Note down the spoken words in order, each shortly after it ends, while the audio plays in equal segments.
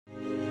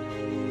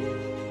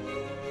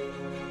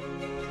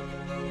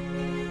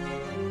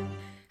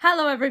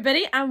Hello,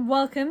 everybody, and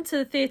welcome to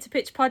the Theatre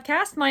Pitch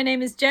podcast. My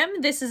name is Jem.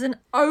 This is an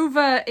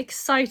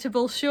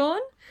over-excitable Sean.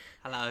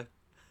 Hello.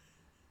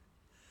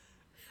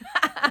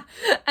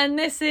 And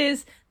this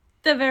is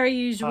the very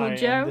usual Hi,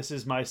 Joe. and this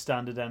is my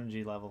standard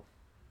energy level.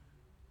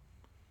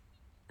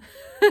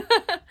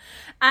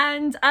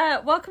 And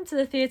welcome to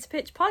the Theatre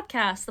Pitch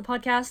podcast, the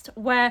podcast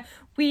where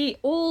we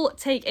all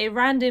take a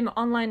random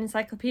online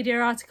encyclopedia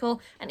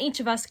article and each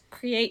of us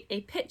create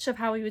a pitch of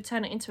how we would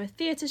turn it into a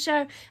theatre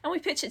show, and we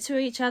pitch it to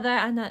each other,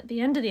 and at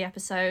the end of the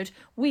episode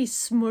we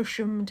smush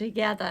them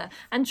together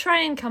and try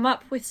and come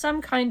up with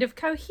some kind of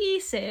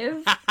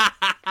cohesive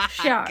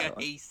show.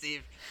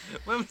 Cohesive.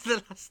 When was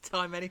the last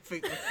time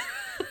anything was...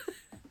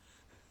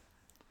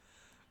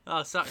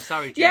 Oh,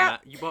 sorry, Gemma.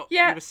 You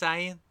were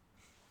saying?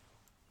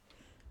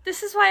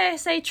 This is why I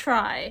say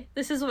try.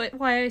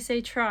 Why I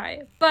say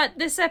try. But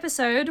this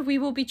episode, we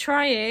will be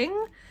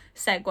trying...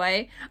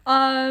 Segue.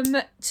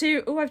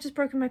 To... Oh, I've just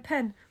broken my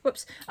pen.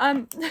 Whoops.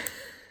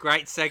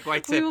 Great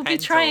segue to we will be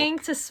trying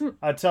talk. to...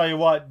 I tell you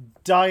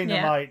what,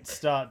 dynamite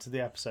start to the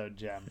episode,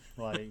 Jem.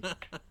 Like...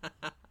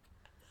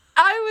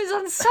 I was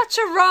on such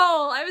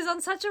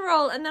a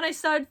roll, and then I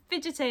started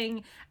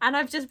fidgeting, and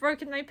I've just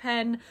broken my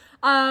pen.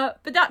 But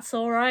that's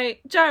all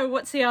right. Joe,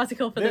 what's the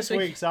article for this week?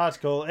 This week's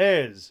article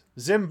is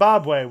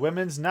Zimbabwe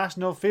women's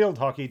national field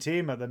hockey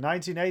team at the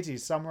 1980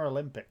 Summer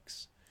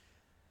Olympics.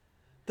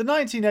 The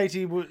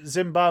 1980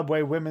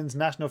 Zimbabwe women's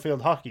national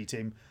field hockey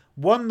team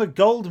won the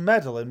gold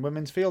medal in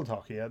women's field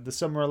hockey at the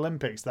Summer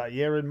Olympics that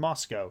year in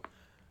Moscow,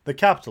 the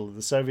capital of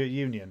the Soviet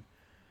Union.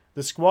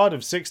 The squad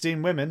of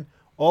 16 women,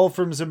 all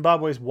from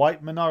Zimbabwe's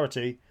white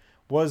minority,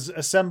 was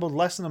assembled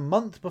less than a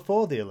month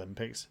before the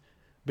Olympics,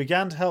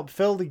 began to help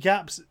fill the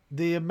gaps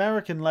the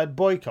American-led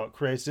boycott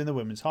created in the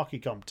women's hockey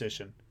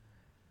competition.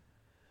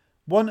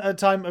 One at a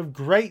time of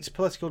great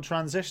political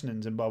transition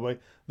in Zimbabwe,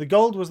 the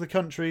gold was the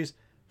country's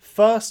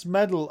first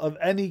medal of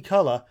any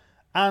colour,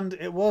 and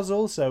it was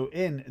also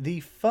in the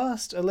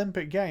first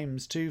Olympic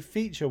Games to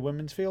feature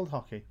women's field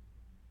hockey.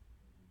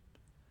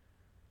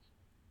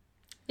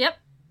 Yep.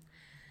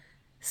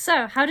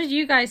 So, how did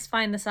you guys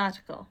find this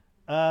article?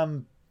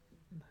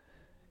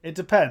 It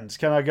depends.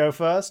 Can I go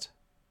first?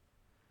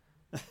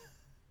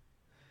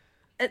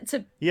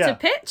 To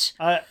pitch?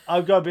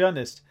 I've got to be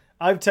honest.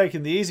 I've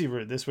taken the easy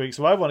route this week,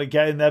 so I want to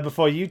get in there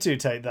before you two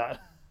take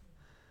that.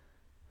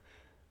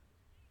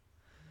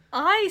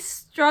 I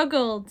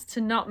struggled to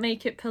not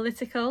make it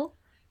political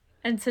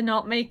and to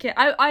not make it...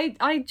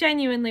 I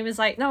genuinely was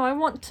like, no, I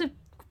want to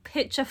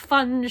pitch a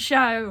fun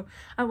show.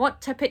 So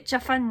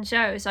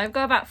I've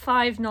got about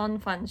 5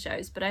 non-fun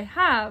shows, but I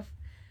have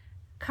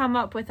come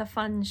up with a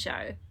fun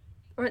show.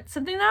 Or it's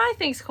something that I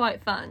think's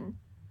quite fun.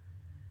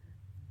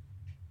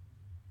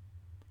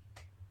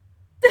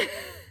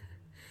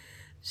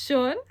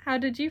 Sean, how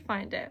did you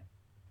find it?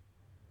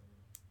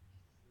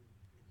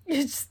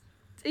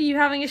 Are you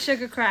having a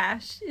sugar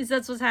crash? Is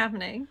that what's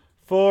happening?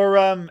 For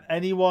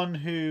anyone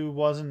who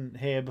wasn't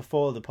here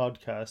before the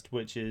podcast,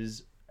 which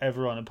is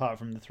everyone apart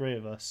from the 3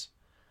 of us.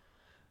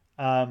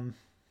 But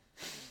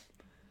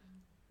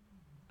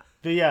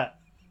yeah.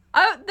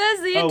 Oh, there's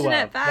the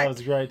internet back. That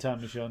was a great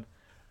time, Sean.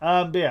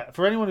 But yeah,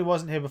 for anyone who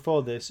wasn't here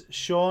before this,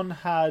 Sean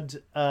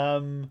had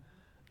an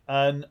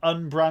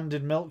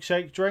unbranded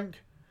milkshake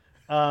drink.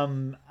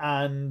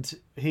 And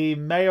he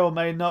may or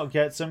may not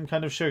get some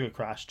kind of sugar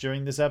crash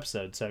during this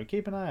episode, so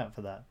keep an eye out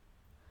for that.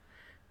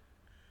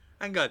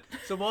 Hang on.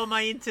 So while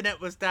my internet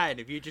was down,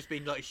 have you just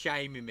been like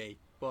shaming me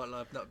while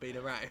I've not been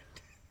around?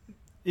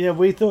 Yeah,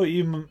 we thought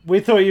you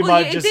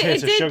might just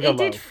hit a sugar low. It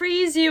did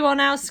freeze you on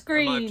our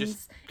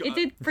screens. It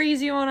did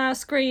freeze you on our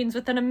screens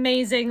with an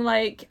amazing,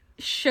 like,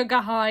 sugar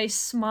high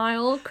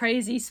smile,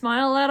 crazy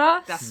smile at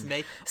us. That's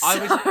me.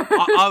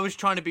 I was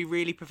trying to be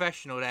really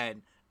professional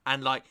then,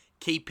 and like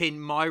keeping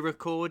my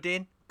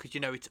recording because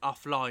it's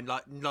offline.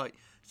 Like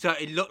so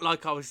it looked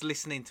like I was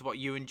listening to what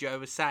you and Joe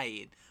were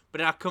saying, but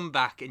then I come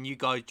back and you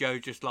guys, Joe,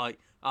 just like,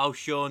 oh,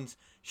 Sean's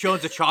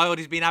a child.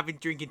 He's been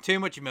drinking too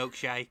much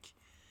milkshake.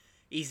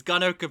 He's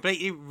gonna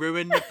completely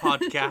ruin the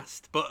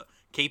podcast, but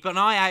keep an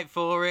eye out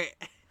for it.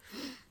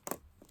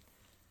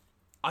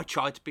 I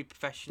tried to be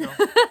professional.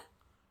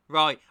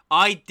 Right,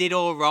 I did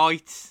all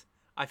right.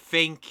 I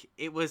think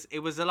it was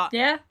a lot.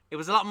 Yeah. It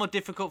was a lot more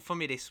difficult for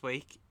me this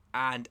week,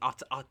 and I'll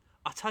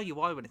tell you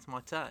why when it's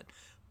my turn.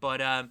 But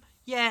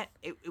yeah,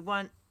 it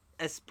weren't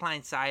as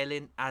plain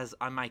sailing as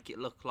I make it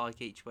look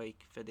like each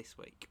week for this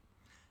week.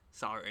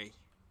 Sorry,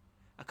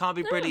 I can't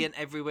be brilliant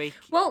every week.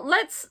 Well,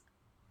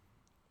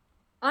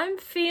 I'm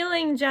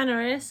feeling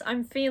generous.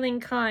 I'm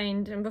feeling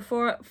kind, and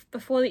before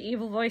the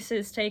evil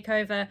voices take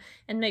over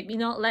and make me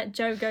not let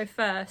Joe go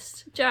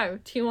first, Joe,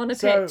 do you want to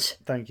pitch?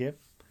 Thank you.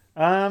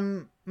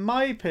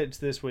 My pitch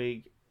this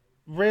week,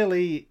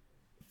 really,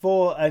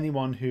 for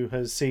anyone who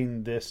has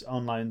seen this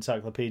online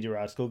encyclopedia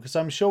article, because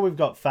I'm sure we've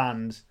got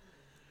fans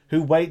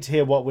who wait to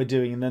hear what we're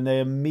doing and then they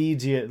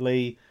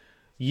immediately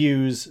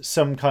use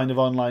some kind of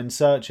online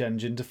search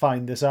engine to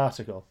find this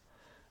article.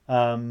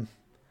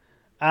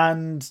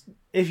 And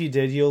if you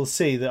did, you'll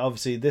see that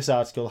obviously this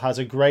article has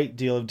a great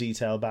deal of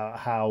detail about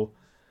how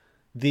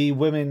the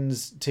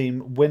women's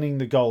team winning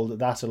the gold at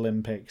that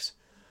Olympics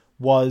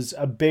was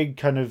a big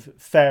kind of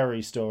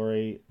fairy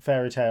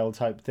tale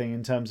type thing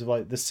in terms of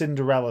like the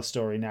Cinderella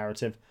story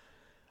narrative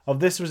of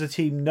this was a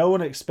team no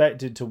one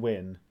expected to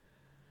win,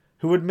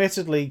 who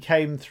admittedly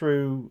came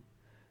through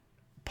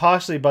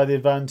partially by the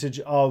advantage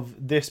of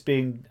this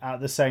being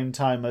at the same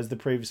time as the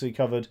previously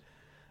covered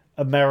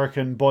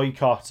American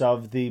boycott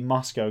of the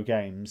Moscow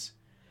Games.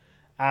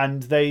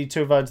 And they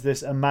took advantage of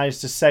this and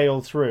managed to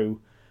sail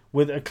through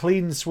with a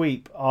clean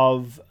sweep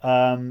of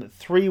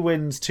 3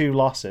 wins, 2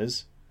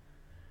 losses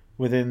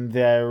within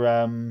their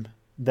round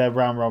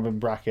robin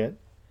bracket.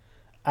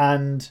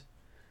 And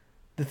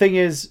the thing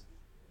is,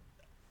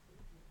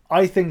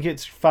 I think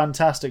it's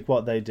fantastic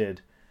what they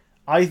did.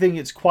 I think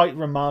it's quite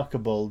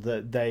remarkable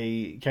that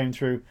they came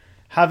through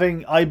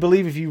having, I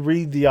believe if you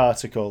read the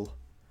article,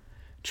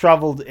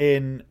 travelled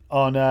in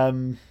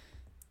on,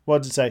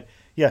 what did it say?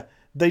 Yeah,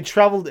 they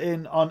travelled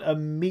in on a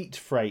meat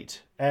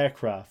freight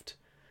aircraft.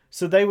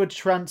 So they were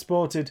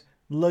transported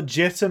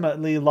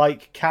legitimately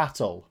like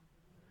cattle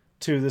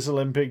to this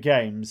Olympic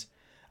Games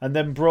and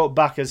then brought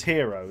back as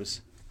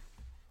heroes.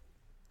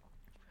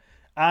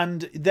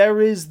 And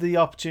there is the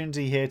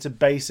opportunity here to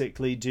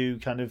basically do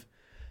kind of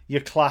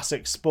your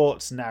classic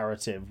sports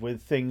narrative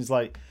with things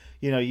like,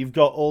 you know, you've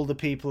got all the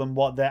people and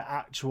what their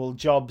actual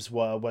jobs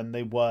were when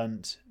they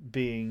weren't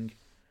being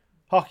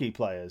hockey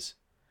players.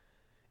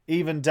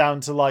 Even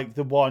down to like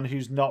the one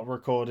who's not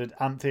recorded,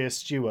 Anthea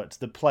Stewart,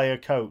 the player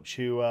coach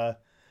who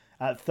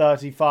at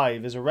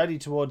 35 is already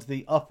towards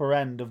the upper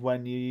end of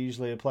when you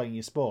usually are playing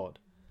your sport.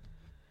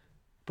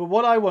 But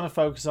what I want to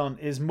focus on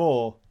is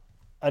more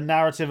a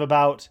narrative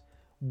about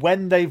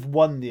when they've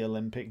won the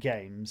Olympic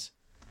Games.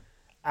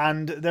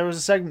 And there was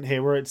a segment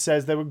here where it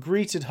says they were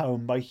greeted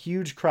home by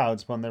huge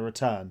crowds upon their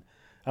return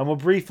and were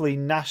briefly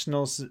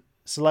national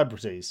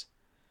celebrities.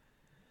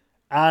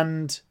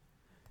 And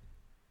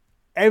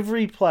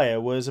every player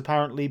was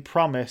apparently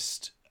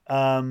promised,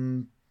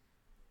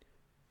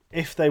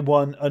 if they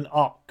won, an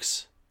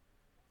ox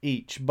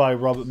each by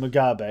Robert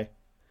Mugabe.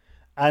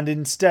 And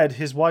instead,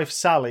 his wife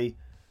Sally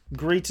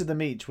greeted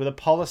them each with a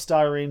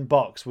polystyrene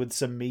box with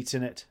some meat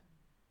in it.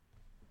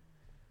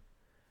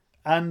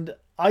 And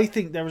I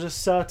think there is a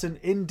certain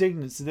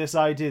indignance to this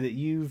idea that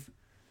you've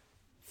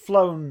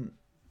flown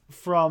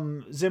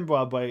from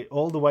Zimbabwe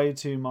all the way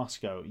to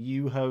Moscow.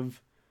 You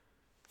have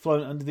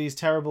flown under these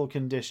terrible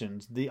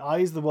conditions. The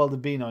eyes of the world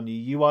have been on you.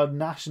 You are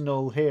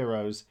national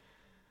heroes.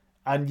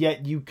 And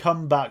yet you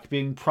come back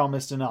being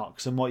promised an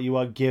ox, and what you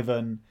are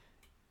given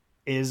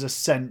is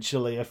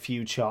essentially a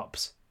few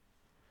chops.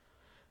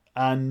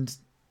 And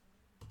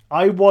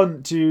I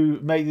want to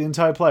make the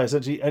entire play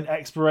essentially an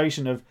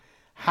exploration of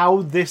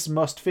how this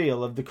must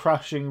feel, of the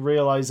crushing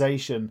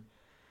realization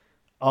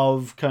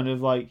of kind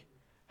of like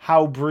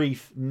how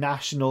brief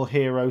national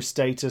hero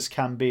status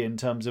can be in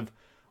terms of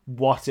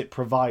what it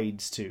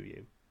provides to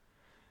you.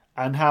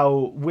 And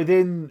how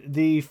within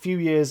the few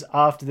years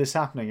after this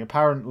happening,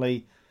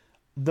 apparently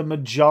the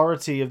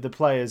majority of the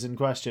players in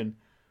question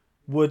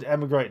would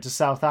emigrate to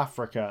South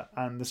Africa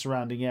and the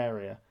surrounding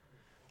area.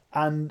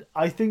 And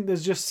I think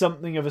there's just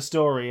something of a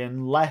story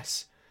in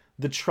less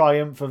the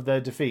triumph of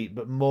their defeat,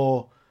 but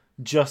more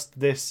just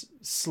this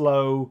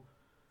slow,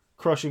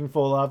 crushing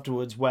fall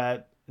afterwards,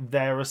 where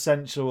their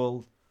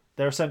essential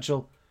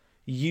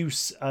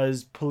use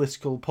as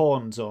political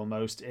pawns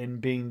almost in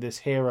being this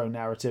hero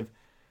narrative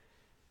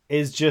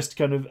is just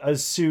kind of,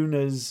 as soon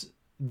as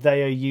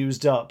they are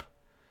used up,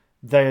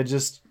 they are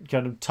just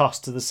kind of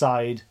tossed to the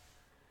side.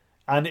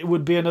 And it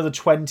would be another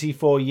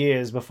 24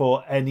 years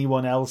before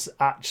anyone else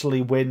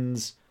actually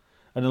wins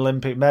an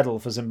Olympic medal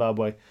for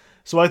Zimbabwe.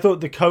 So I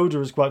thought the coda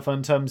was quite fun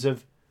in terms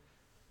of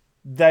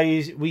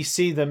we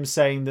see them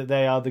saying that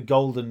they are the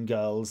Golden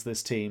Girls,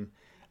 this team.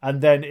 And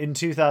then in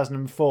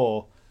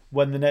 2004,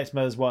 when the next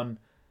medal is won,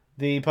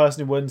 the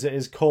person who wins it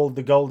is called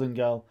the Golden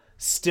Girl,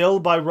 still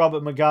by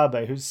Robert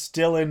Mugabe, who's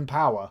still in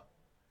power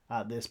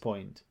at this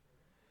point.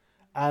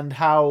 And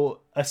how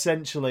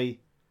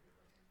essentially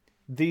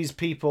these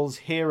people's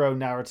hero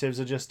narratives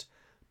are just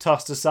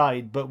tossed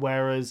aside, but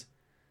whereas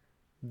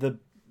the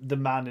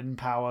man in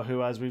power,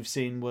 who as we've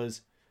seen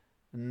was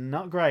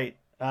not great,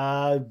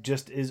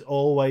 just is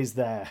always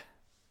there.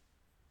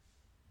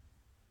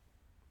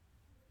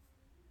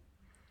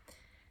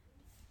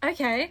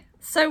 Okay,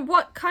 so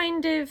what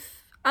kind of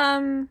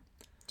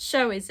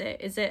show is it?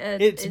 Is it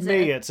a?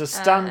 It's a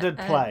standard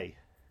play.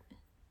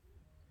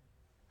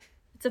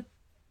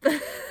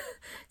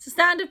 It's a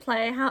standard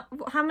play.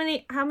 How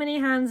many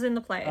hands in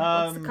the play?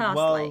 What's the cast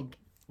like?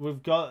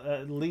 We've got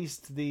at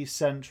least the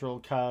central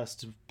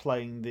cast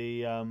playing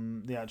the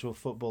actual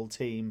football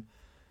team,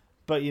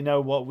 but you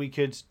know what? We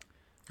could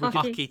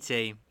hockey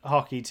team.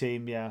 Hockey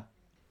team, yeah.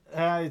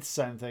 It's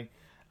the same thing.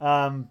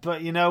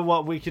 But you know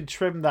what? We could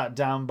trim that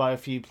down by a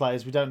few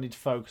players. We don't need to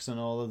focus on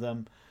all of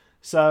them.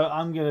 So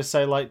I'm going to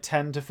say like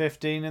 10 to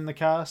 15 in the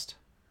cast.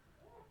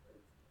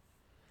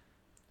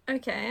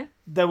 Okay.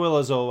 There will,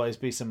 as always,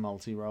 be some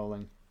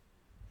multi-rolling.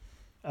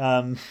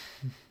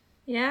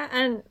 Yeah,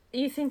 and are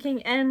you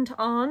thinking end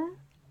on?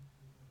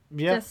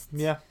 Yeah, Just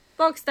yeah.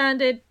 bog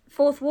standard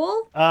fourth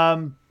wall.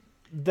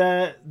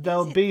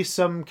 There'll be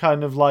some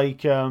kind of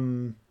like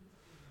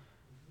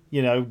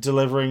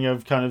delivering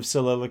of kind of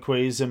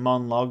soliloquies and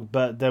monologue,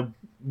 but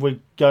we're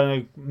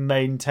going to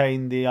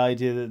maintain the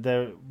idea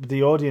that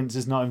the audience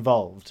is not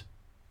involved.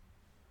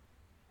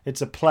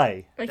 It's a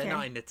play. Okay. They're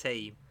not in the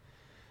team.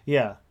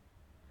 Yeah.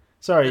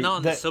 Sorry. They're not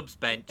on the subs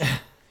bench.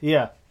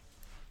 Yeah.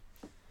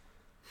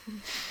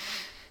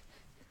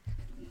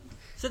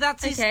 So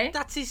that's Okay.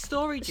 his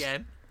story,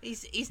 Jem.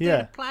 He's doing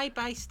Yeah. a play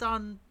based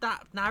on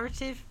that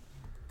narrative.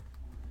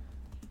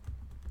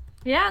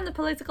 Yeah, and the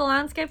political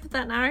landscape of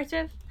that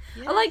narrative.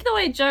 Yeah. I like the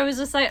way Joe was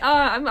just like, "Oh,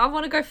 I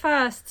want to go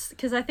first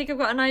because I think I've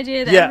got an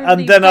idea that Yeah,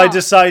 everybody's and then I got."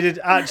 decided,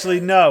 actually,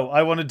 no,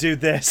 I want to do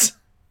this.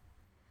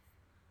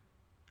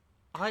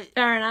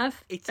 Fair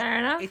enough. Fair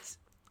enough. It's.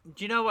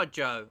 Do you know what,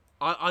 Joe?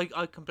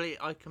 I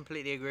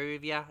completely agree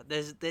with you.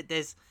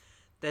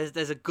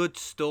 There's a good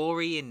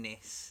story in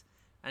this,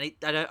 and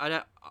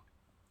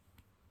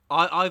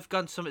I've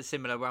gone something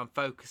similar where I'm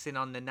focusing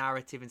on the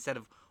narrative instead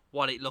of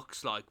what it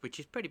looks like, which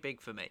is pretty big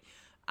for me.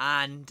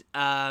 And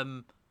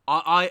I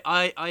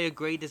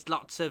agree. There's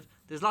lots of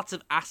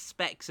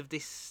aspects of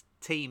this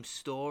team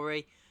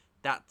story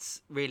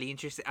that's really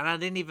interesting, and I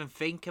didn't even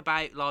think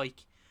about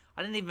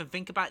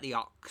the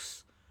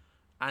Ox,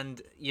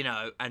 and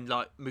and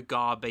like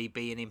Mugabe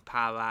being in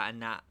power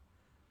and that.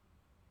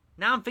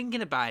 Now I'm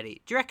thinking about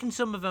it. Do you reckon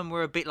some of them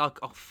were a bit like,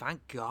 oh,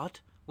 thank God,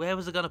 where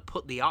was I going to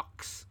put the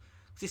Ox?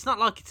 Because it's not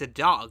like it's a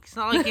dog. It's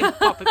not like you can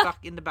pop it back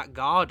in the back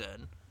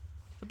garden.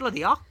 The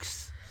bloody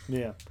Ox.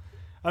 Yeah.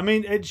 I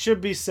mean, it should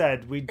be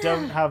said, we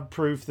don't have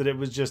proof that it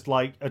was just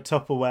like a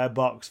Tupperware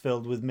box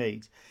filled with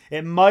meat.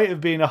 It might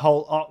have been a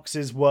whole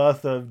ox's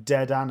worth of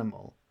dead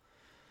animal.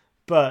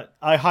 But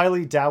I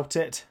highly doubt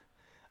it.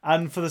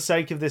 And for the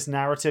sake of this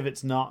narrative,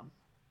 it's not.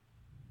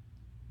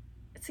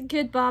 It's a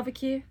good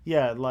barbecue.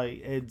 Yeah,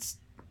 like, it's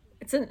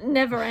a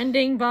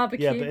never-ending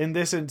barbecue. Yeah, but in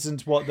this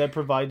instance, what they're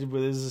provided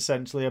with is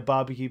essentially a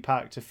barbecue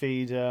pack to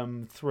feed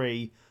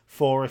 3,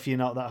 4 if you're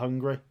not that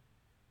hungry.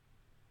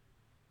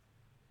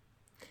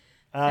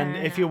 And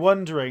if you're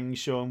wondering,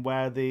 Sean,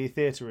 where the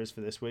theatre is for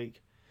this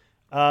week,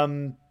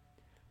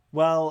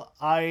 well,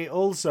 I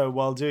also,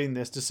 while doing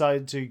this,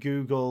 decided to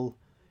Google,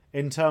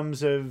 in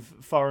terms of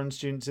foreign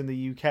students in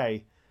the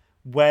UK,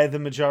 where the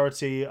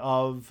majority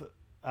of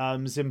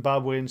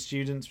Zimbabwean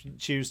students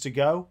choose to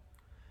go.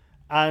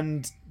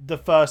 And the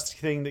first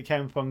thing that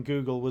came up on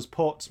Google was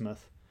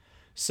Portsmouth.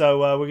 So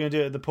we're going to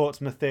do it at the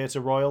Portsmouth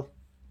Theatre Royal.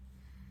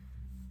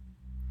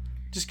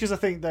 Just because I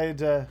think they'd...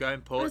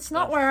 Going Portsmouth. It's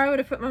not where I would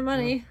have put my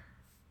money.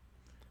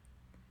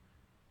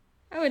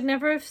 I would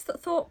never have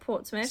thought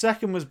Portsmouth.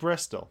 Second was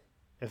Bristol,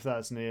 if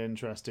that's any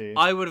interest to you.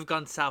 I would have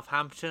gone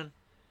Southampton.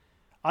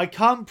 I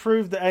can't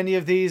prove that any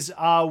of these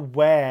are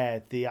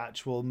where the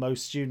actual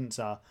most students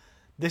are.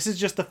 This is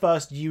just the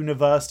first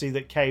university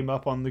that came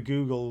up on the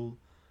Google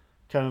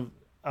kind of...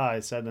 I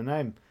said the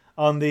name.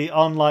 On the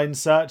online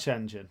search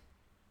engine.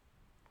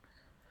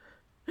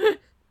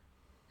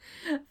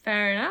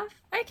 Fair enough.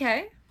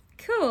 Okay,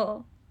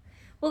 cool.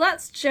 Well,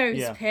 that's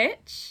Joe's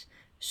pitch.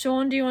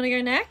 Sean, do you want to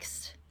go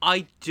next?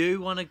 I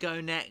do want to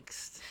go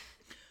next.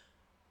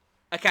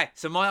 Okay,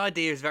 so my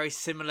idea is very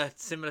similar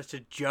to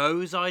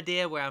Joe's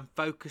idea, where I'm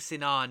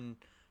focusing on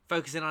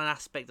an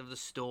aspect of the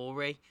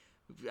story.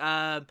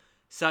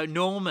 So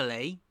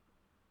normally,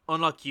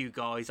 unlike you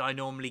guys, I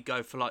normally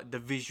go for like the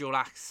visual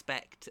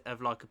aspect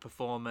of like a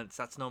performance.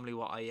 That's normally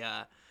what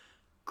I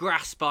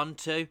grasp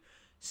onto.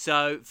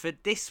 So for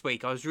this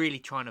week, I was really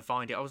trying to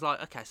find it. I was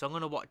like, okay, so I'm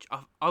gonna watch.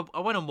 I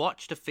went and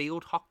watched a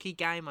field hockey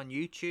game on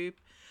YouTube.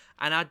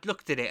 And I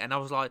looked at it and I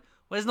was like,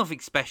 well, there's nothing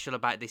special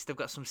about this. They've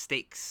got some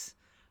sticks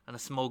and a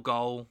small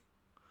goal.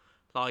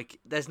 Like,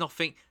 there's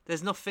nothing,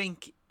 what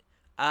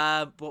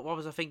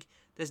was I thinking?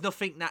 There's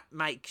nothing that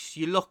makes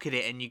you look at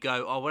it and you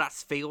go, oh, well,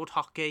 that's field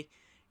hockey.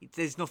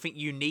 There's nothing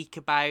unique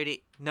about it.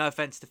 No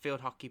offense to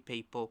field hockey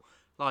people.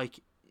 Like,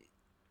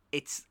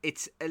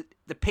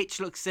 the pitch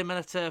looks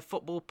similar to a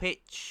football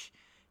pitch.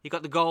 You've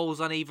got the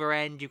goals on either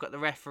end. You've got the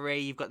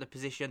referee. You've got the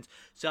positions.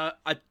 So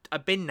I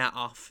binned that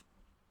off.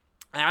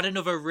 I had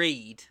another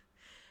read,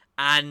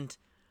 and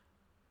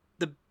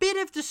the bit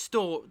of the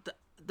story,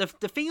 the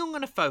thing I'm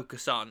going to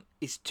focus on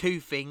is two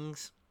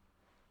things.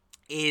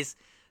 Is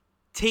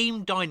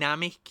team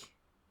dynamic,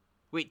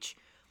 which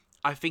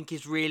I think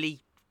is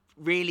really,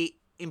 really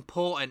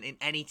important in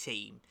any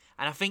team.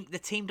 And I think the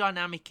team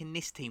dynamic in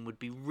this team would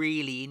be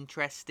really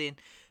interesting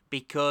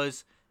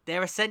because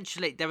they're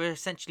essentially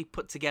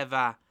put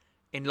together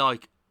in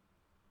like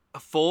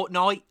a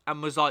fortnight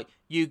and was like,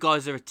 you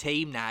guys are a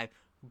team now.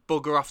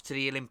 Bugger off to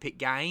the Olympic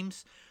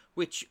Games,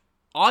 which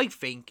I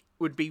think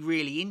would be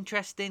really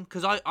interesting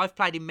because I've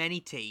played in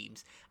many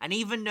teams, and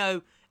even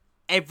though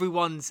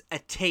everyone's a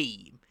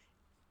team,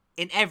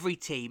 in every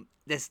team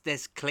there's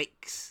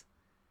cliques.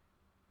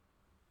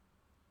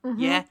 Mm-hmm.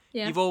 Yeah,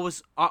 yeah. You've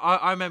always.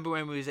 I remember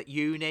when we was at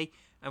uni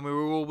and we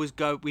were always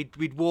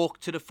we'd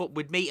walk to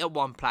we'd meet at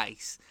one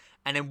place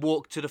and then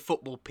walk to the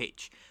football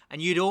pitch.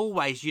 And you'd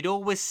always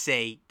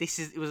see,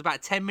 it was about a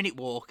 10-minute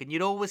walk, and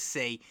you'd always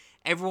see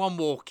everyone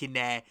walking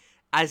there.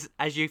 As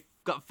you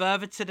got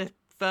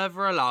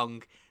further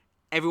along,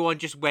 everyone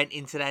just went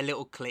into their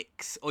little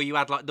cliques, or you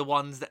had like the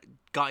ones that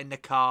got in the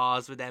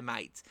cars with their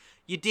mates.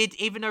 You did,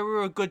 even though we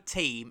were a good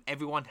team,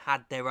 everyone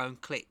had their own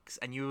cliques,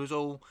 and you was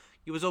all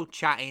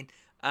chatting.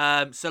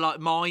 So like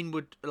mine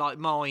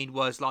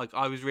was like,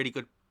 I was really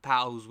good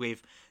pals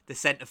with the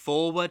centre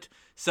forward.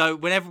 So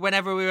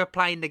whenever we were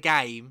playing the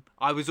game,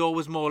 I was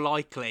always more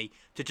likely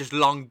to just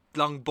long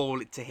ball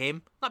it to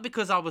him. Not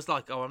because I was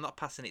like, oh, I'm not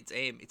passing it to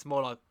him. It's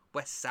more like,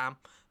 where's Sam?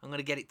 I'm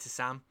gonna get it to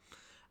Sam.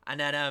 And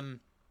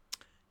then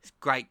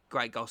great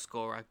goal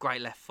scorer,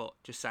 great left foot,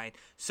 just saying.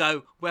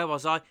 So where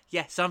was I?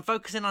 Yeah, so I'm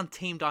focusing on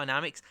team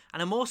dynamics,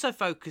 and I'm also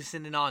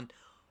focusing on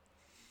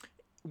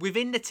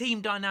within the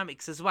team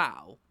dynamics as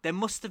well. There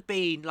must have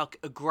been like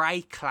a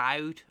grey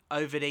cloud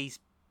over these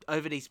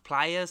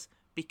players,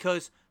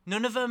 because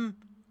none of them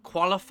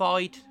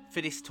qualified for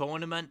this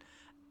tournament.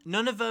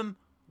 None of them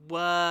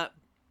were,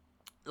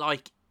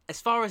 like, as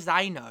far as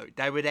they know,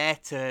 they were there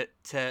to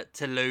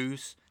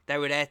lose. They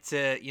were there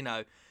to, you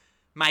know,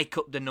 make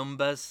up the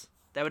numbers.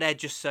 They were there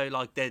just so,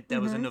 like, there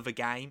was another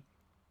game.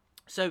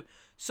 So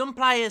some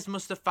players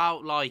must have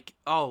felt like,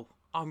 oh,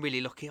 I'm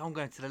really lucky, I'm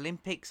going to the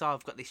Olympics,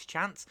 I've got this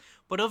chance.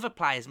 But other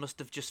players must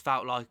have just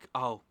felt like,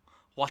 oh,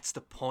 what's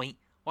the point?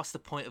 What's the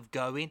point of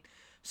going?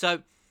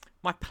 So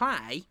my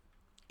play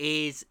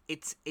is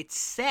it's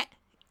set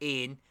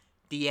in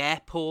the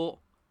airport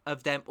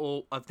of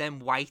them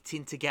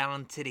waiting to get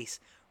onto this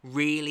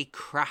really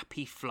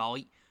crappy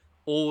flight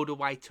all the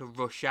way to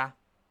Russia.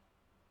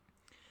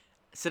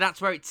 So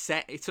that's where it's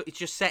set. It's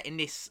just set in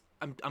this.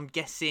 I'm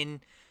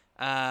guessing.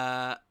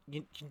 What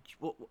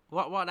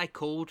are they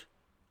called?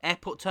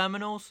 Airport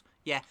terminals.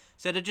 Yeah.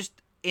 So they're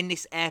just in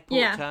this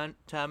airport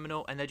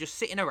terminal, and they're just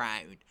sitting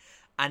around,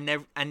 and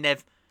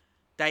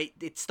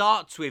it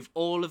starts with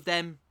all of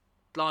them,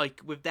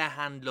 like, with their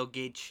hand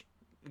luggage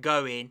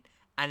going,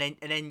 and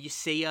then you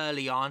see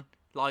early on,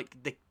 like,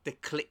 the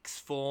cliques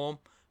form.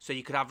 So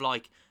you could have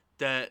like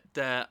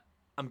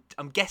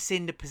I'm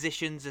guessing the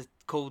positions are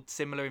called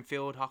similar in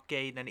field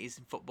hockey than it is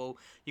in football.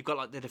 You've got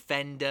like the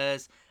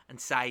defenders, and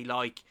say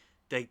like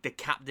the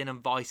captain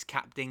and vice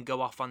captain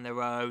go off on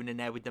their own, and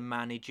they're with the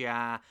manager.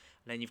 And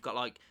then you've got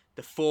like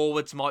the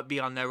forwards might be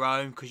on their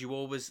own, because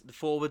the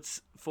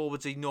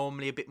forwards are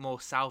normally a bit more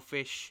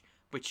selfish,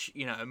 which,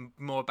 you know,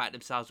 more about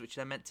themselves, which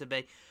they're meant to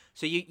be.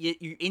 So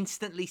you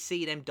instantly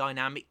see them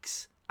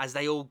dynamics as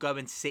they all go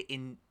and sit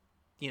in,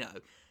 you know,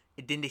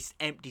 in this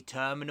empty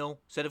terminal.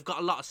 So they've got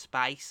a lot of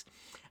space,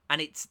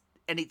 and it's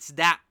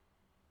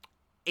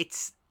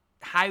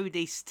how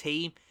this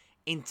team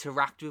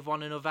interact with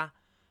one another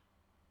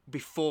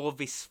before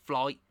this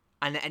flight,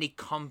 and any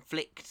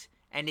conflict,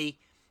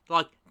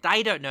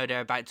 they don't know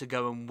they're about to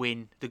go and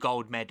win the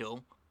gold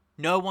medal.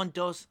 No one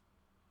does.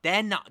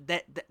 They're not.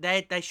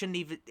 They shouldn't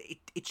even.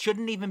 It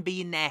shouldn't even be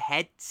in their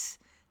heads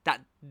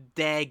that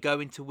they're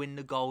going to win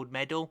the gold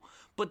medal.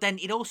 But then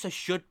it also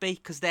should be,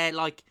 because they're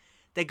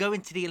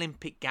going to the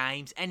Olympic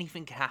Games.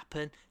 Anything can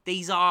happen.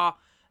 These are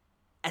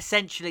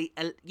essentially,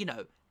 you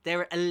know,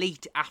 they're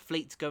elite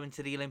athletes going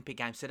to the Olympic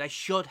Games, so they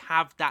should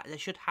have that. They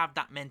should have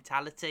that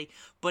mentality.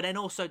 But then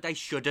also they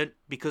shouldn't,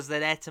 because they're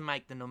there to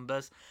make the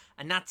numbers,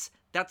 and that's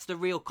the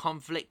real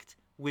conflict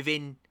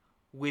within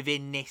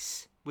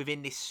this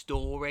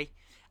story,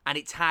 and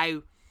it's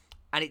how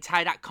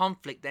that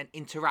conflict then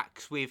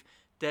interacts with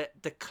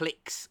the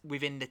cliques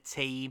within the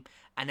team,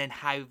 and then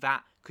how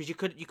that, because you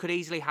could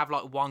easily have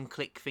like one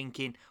clique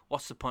thinking,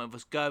 what's the point of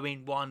us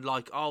going? One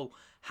like, oh,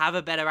 have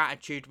a better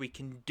attitude, we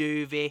can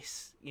do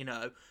this. You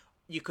know,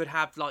 you could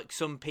have like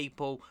some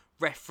people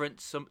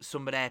reference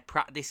some of their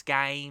practice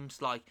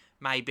games, like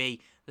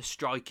maybe the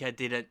striker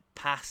didn't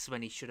pass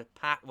when he should have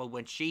passed, well,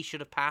 when she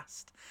should have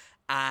passed,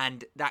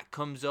 and that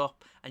comes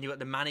up, and you've got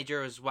the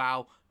manager as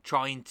well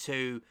trying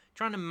to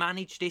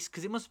manage this,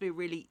 because it must be a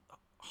really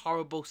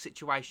horrible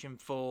situation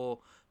for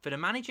the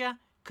manager,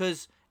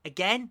 because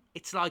again,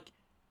 it's like,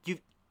 you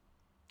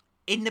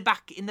in the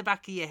back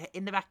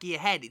of your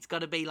head, it's got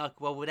to be like,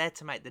 well, we're there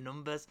to make the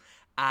numbers,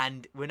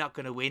 and we're not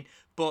going to win.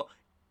 But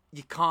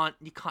you can't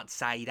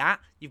say that.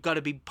 You've got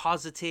to be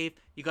positive.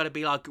 You've got to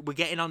be like, we're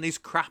getting on this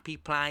crappy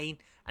plane,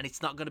 and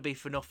it's not going to be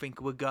for nothing.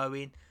 We're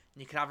going, and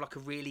you can have like a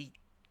really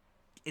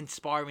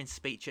inspiring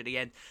speech at the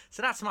end.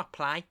 So that's my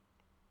play.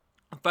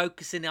 I'm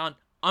focusing on.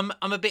 I'm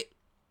a bit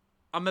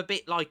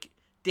like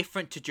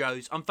different to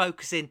Joe's. I'm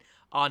focusing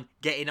on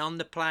getting on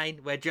the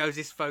plane, where Joe's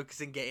is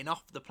focusing getting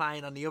off the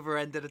plane on the other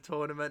end of the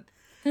tournament.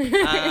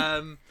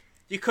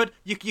 You could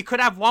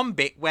have one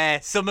bit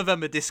where some of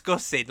them are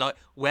discussing, like,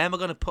 where am I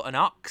going to put an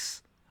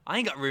ox? I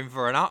ain't got room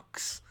for an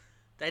ox.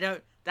 They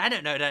don't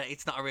know that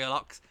it's not a real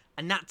ox,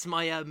 and that's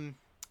my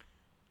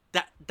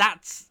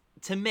that's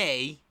to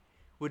me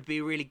would be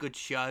a really good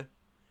show,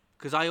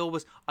 because I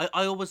always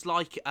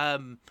like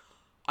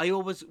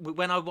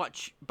when I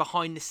watch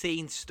behind the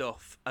scenes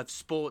stuff of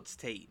sports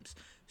teams.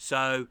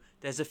 So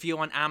there's a few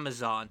on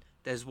Amazon.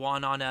 There's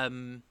one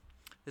on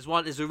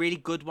There's a really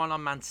good one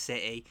on Man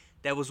City.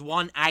 There was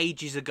one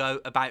ages ago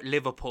about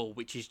Liverpool,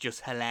 which is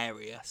just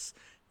hilarious.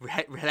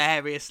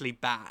 Hilariously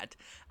bad.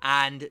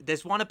 And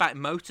there's one about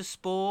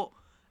motorsport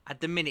at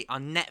the minute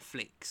on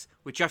Netflix,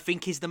 which I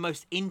think is the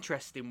most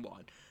interesting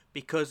one,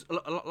 because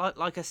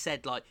like I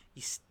said, like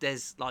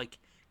there's like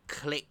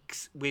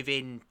cliques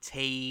within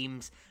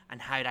teams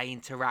and how they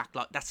interact.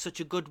 Like that's such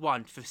a good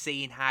one for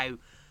seeing how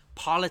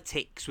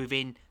politics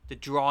within the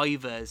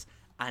drivers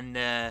and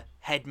the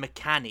head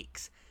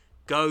mechanics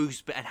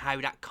goes, but and how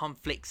that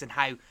conflicts and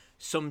how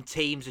some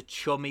teams are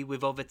chummy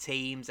with other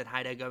teams and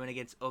how they're going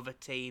against other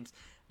teams.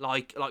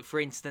 Like for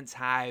instance,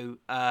 how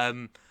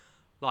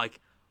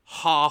like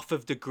half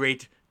of the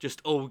grid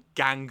just all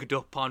ganged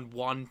up on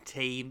one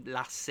team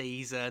last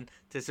season.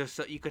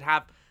 So you could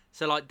have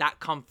like that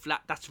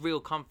conflict. That's real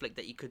conflict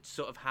that you could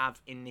sort of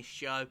have in this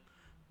show,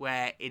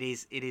 where it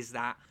is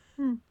that.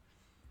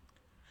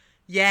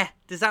 Yeah,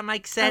 does that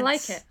make sense? I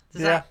like it.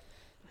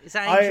 Is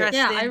that interesting?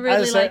 Yeah, I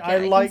really like it. I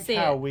like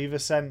how it. we've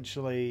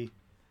essentially,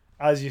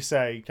 as you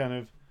say, kind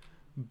of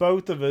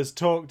both of us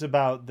talked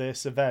about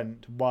this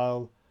event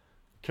while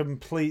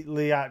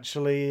completely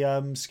actually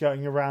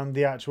skirting around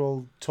the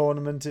actual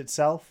tournament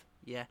itself.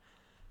 Yeah.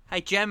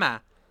 Hey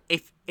Gemma,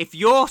 if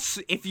your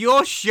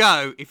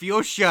show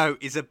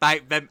is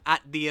about them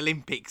at the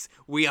Olympics,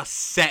 we are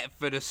set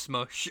for the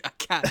smush.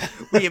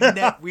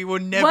 We will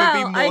never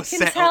be more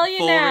set up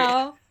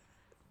for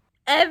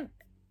it.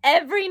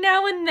 Every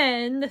now and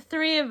then, the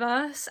three of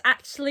us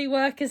actually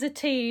work as a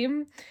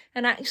team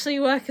and actually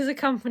work as a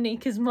company,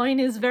 because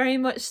mine is very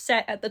much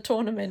set at the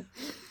tournament.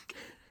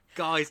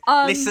 Guys,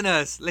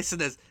 listeners,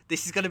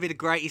 this is going to be the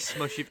greatest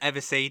smush you've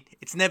ever seen.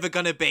 It's never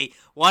going to be,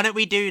 why don't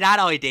we do that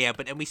idea,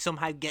 but then we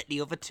somehow get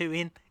the other two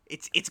in?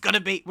 It's going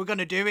to be, we're going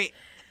to do it.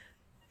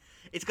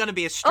 It's going to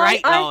be a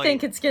straight line. I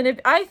think it's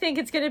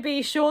going to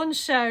be Sean's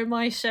show,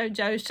 my show,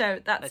 Joe's show.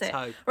 Let's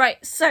hope.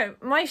 Right, so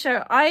my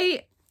show,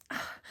 I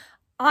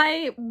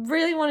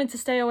really wanted to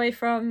stay away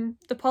from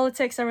the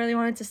politics. I really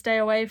wanted to stay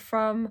away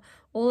from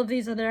all of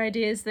these other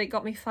ideas that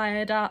got me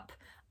fired up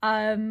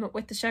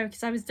with the show,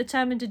 because I was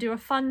determined to do a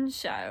fun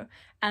show.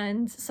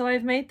 And so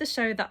I've made the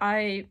show that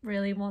I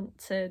really want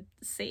to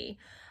see.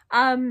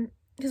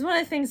 Because one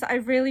of the things that I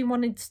really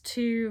wanted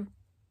to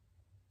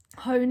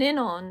hone in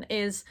on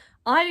is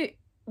I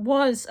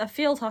was a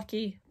field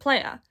hockey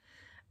player.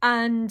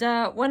 And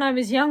when I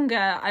was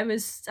younger, I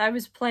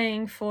was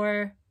playing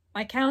for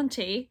my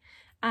county.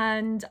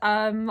 And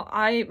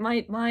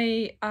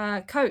my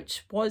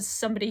coach was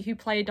somebody who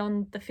played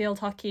on the field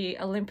hockey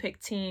Olympic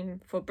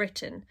team for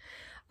Britain.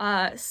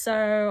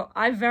 So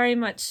I very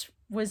much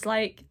was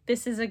like,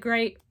 this is a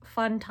great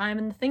fun time.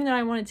 And the thing that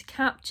I wanted to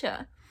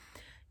capture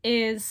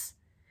is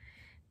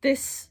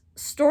this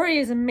story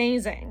is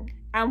amazing.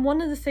 And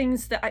one of the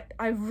things that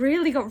I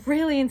really got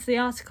really into the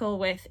article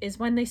with is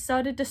when they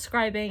started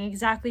describing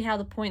exactly how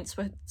the points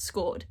were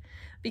scored,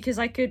 because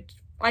I could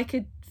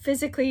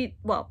physically,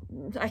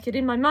 I could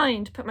in my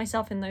mind put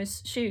myself in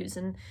those shoes,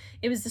 and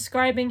it was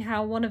describing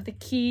how one of the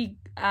key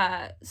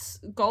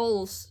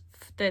goals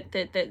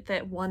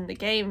that won the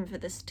game for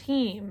this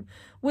team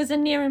was a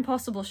near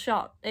impossible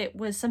shot. It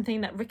was something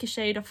that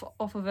ricocheted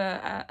off of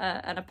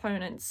an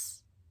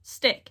opponent's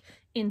stick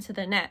into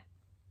the net.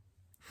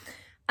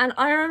 And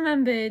I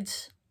remembered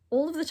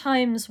all of the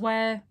times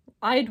where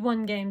I'd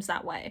won games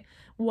that way,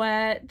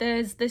 where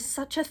there's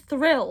such a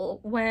thrill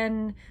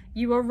when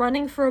you are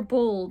running for a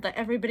ball that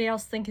everybody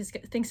else thinks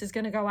is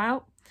going to go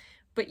out,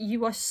 but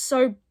you are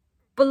so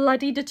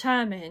bloody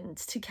determined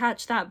to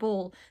catch that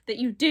ball that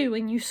you do,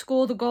 and you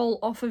score the goal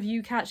off of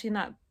you catching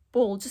that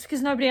ball just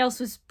because nobody else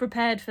was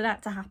prepared for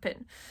that to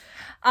happen.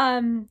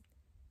 And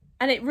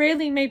it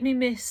really made me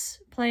miss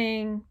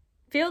playing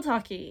field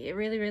hockey. It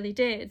really, really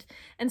did.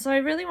 And so I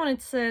really wanted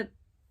to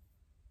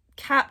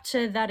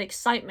capture that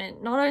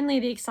excitement, not only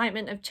the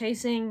excitement of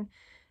chasing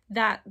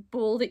that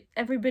ball that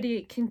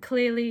everybody can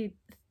clearly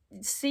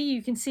see,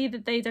 you can see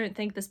that they don't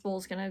think this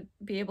ball's going to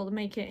be able to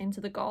make it into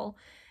the goal,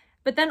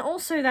 but then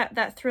also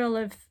that thrill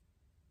of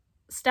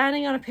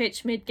standing on a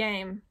pitch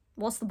mid-game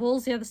whilst the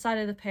ball's the other side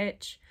of the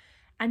pitch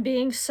and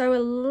being so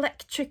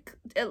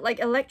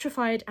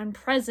electrified and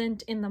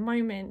present in the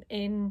moment,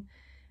 in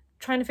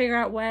trying to figure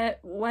out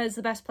where's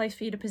the best place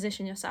for you to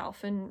position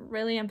yourself, and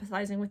really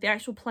empathizing with the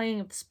actual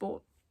playing of the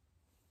sport.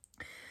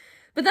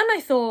 But then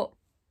I thought,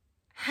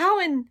 how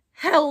in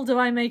hell do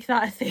I make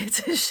that a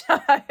theatre show?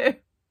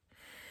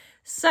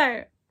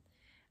 So,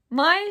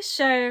 my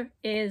show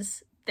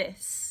is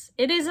this.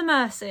 It is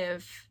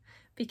immersive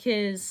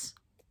because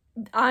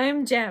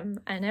I'm Gem,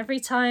 and every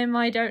time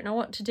I don't know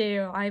what to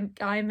do,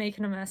 I make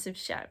an immersive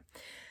show.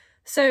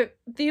 So,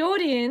 the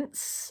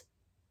audience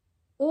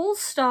all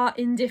start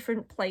in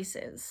different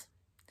places.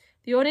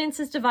 The audience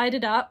is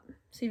divided up.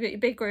 So you've got your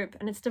big group,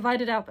 and it's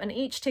divided up, and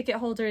each ticket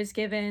holder is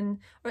given,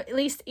 or at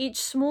least each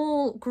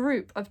small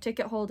group of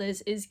ticket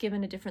holders is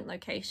given a different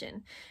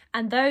location.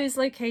 And those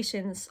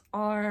locations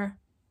are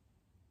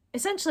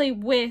essentially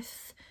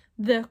with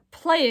the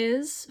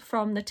players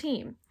from the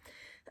team.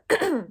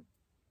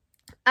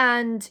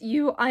 And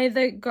you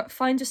either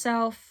find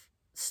yourself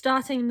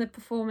starting the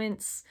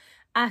performance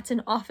at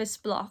an office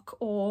block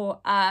or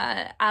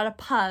at a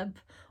pub,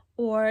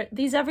 or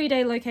these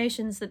everyday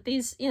locations that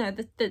these,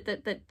 the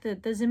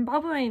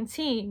Zimbabwean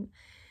team,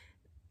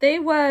 they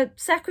were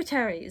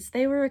secretaries,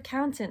 they were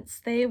accountants,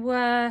 they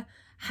were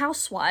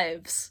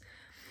housewives.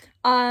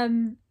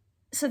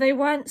 So they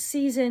weren't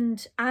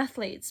seasoned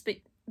athletes, but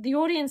the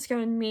audience go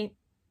and meet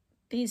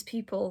these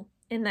people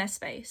in their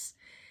space.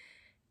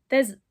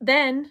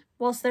 Then,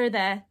 whilst they're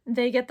there,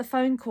 they get the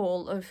phone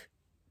call of,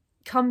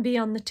 come be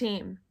on the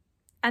team.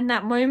 And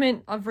that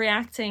moment of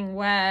reacting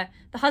where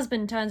the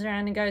husband turns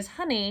around and goes,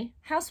 honey,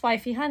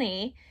 housewifey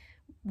honey,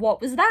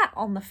 what was that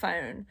on the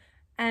phone?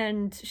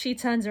 And she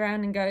turns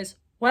around and goes,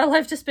 well,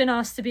 I've just been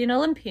asked to be an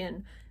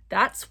Olympian.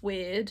 That's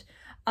weird.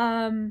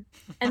 And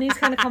these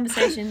kind of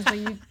conversations where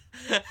you...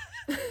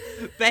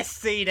 Best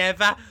scene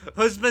ever.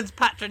 Husband's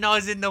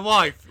patronising the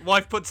wife.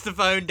 Wife puts the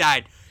phone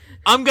down.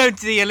 I'm going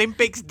to the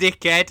Olympics,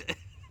 dickhead.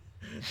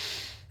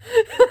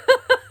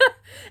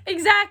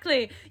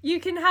 Exactly. You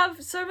can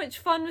have so much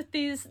fun with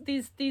these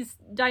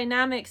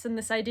dynamics and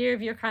this idea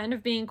of you're kind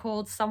of being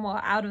called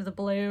somewhat out of the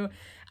blue.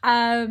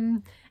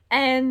 And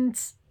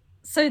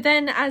so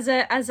then as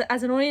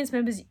an audience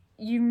members,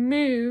 you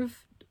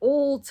move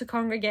all to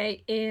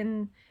congregate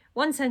in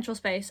one central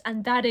space,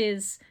 and that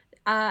is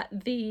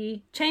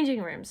the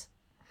changing rooms.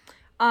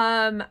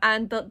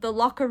 And the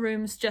locker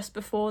rooms just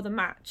before the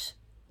match.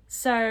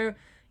 So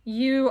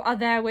you are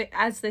there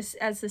as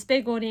this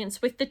big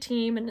audience with the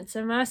team, and it's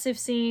an immersive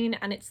scene,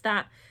 and it's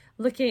that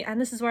looking, and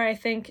this is where I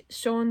think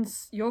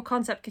your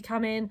concept could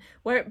come in,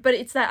 but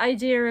it's that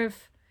idea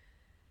of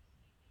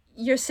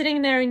you're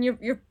sitting there and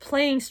you're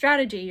playing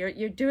strategy.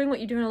 You're doing what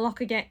you do in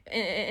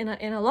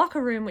a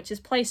locker room, which is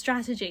play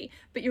strategy,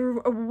 but you're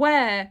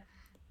aware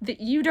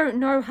that you don't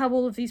know how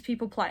all of these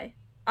people play.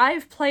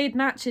 I've played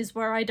matches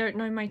where I don't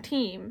know my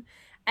team,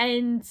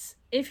 and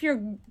if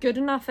you're good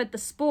enough at the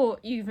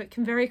sport, you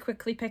can very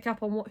quickly pick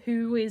up on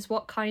who is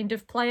what kind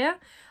of player.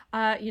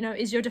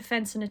 Is your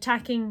defense an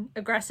attacking,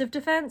 aggressive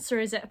defense, or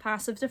is it a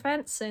passive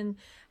defense? And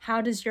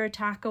how does your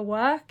attacker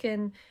work?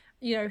 And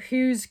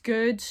who's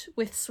good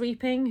with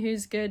sweeping,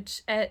 who's good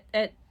at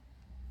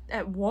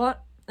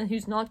what, and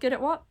who's not good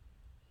at what.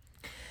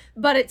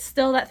 But it's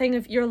still that thing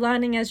of you're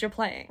learning as you're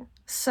playing.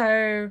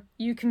 So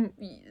you can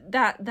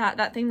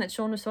that thing that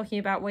Sean was talking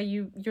about, where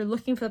you're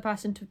looking for the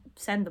person to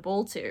send the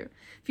ball to.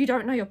 If you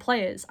don't know your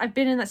players, I've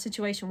been in that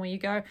situation where you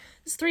go,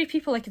 there's 3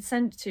 people I could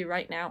send it to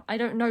right now. I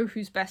don't know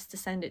who's best to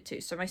send it to.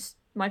 So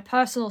my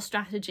personal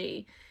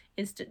strategy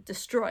is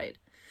destroyed.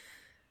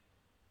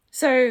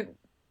 So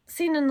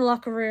scene in the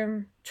locker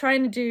room,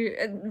 trying to do,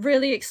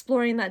 really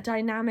exploring that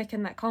dynamic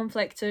and that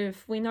conflict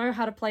of, we know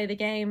how to play the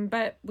game,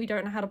 but we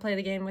don't know how to play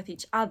the game with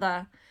each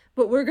other.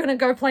 But we're going to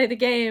go play the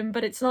game,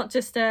 but it's not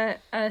just a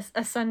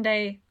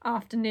Sunday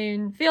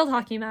afternoon field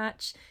hockey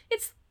match.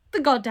 It's the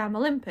goddamn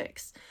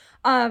Olympics.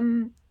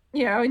 And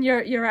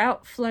you're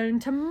out flown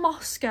to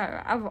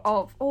Moscow,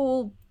 of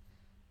all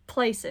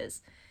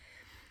places.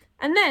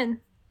 And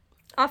then,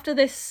 after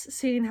this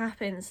scene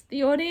happens,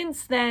 the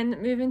audience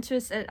then move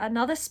into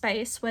another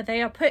space where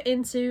they are put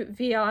into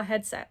VR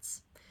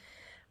headsets.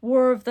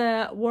 War of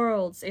the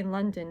Worlds in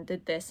London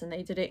did this, and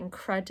they did it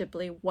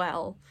incredibly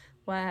well,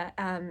 where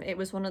it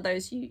was one of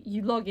those,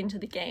 you log into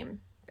the game,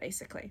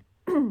 basically.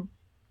 And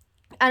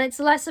it's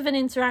less of an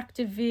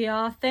interactive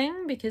VR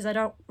thing, because I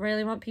don't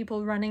really want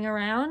people running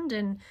around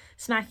and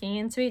smacking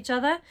into each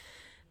other.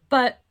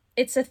 But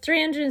it's a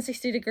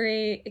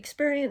 360-degree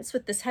experience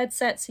with this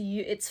headset, so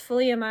it's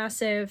fully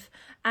immersive,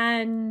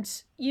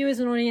 and you as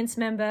an audience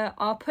member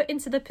are put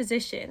into the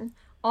position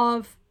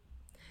of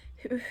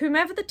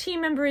whomever the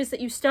team member is that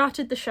you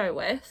started the show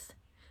with.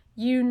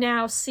 You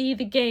now see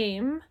the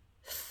game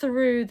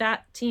through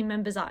that team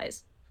member's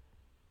eyes,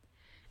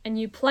 and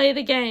you play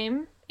the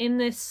game in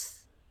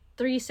this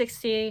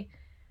 360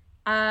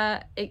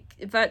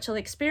 virtual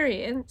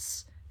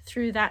experience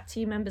through that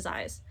team member's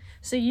eyes.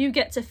 So you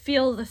get to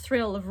feel the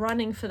thrill of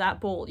running for that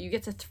ball. You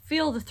get to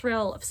feel the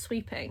thrill of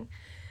sweeping.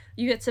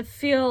 You get to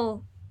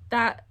feel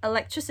that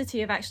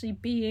electricity of actually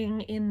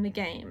being in the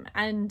game.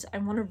 And I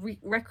want to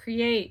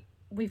recreate.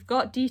 We've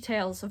got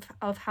details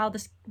of how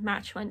this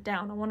match went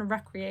down. I want to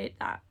recreate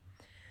that.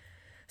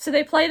 So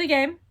they play the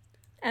game,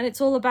 and it's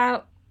all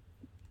about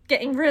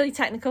getting really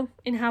technical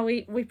in how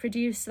we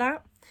produce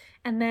that.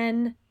 And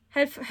then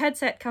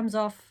headset comes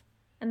off,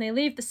 and they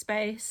leave the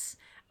space.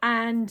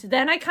 And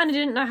then I kind of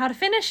didn't know how to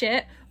finish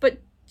it,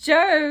 but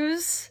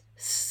Joe's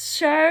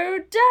show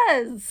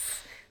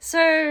does.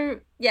 So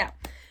yeah,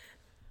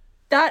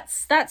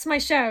 that's my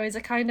show. Is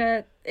a kind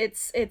of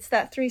it's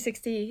that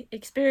 360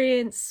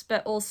 experience,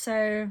 but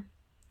also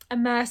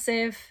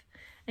immersive,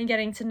 and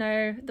getting to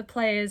know the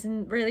players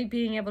and really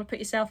being able to put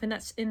yourself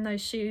in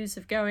those shoes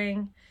of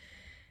going,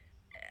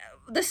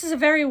 this is a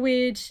very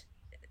weird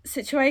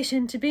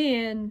situation to be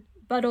in,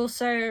 but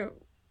also,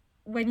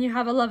 when you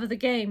have a love of the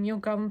game, you'll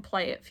go and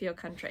play it for your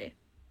country.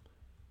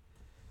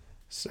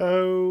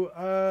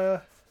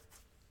 So,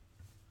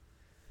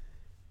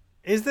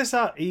 Is this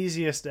our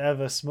easiest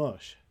ever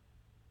smush?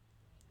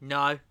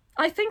 No,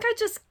 I think I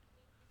just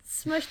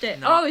smushed it.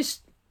 No, Oh,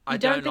 it's, I you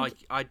don't think... like.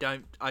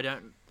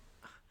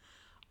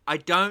 I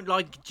don't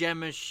like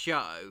Gemma's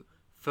show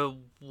for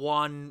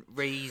one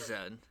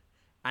reason,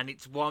 and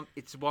it's one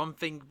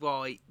thing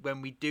why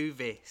when we do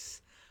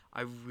this,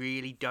 I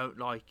really don't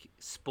like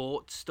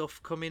sports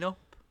stuff coming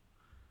up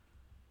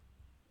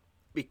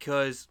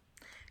because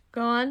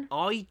Go on.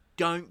 I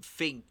don't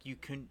think you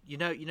can.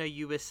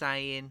 You were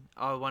saying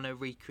I want to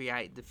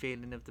recreate the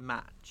feeling of the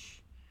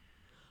match.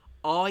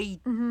 I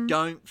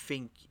don't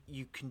think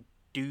you can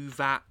do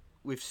that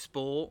with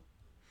sport.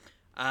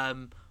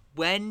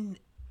 When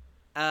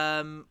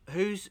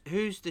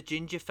who's the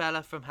ginger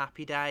fella from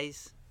Happy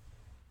Days?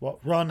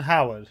 What, Ron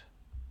Howard?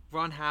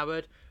 Ron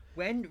Howard.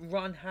 When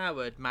Ron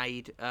Howard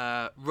made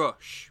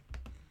Rush,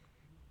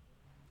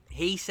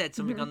 he said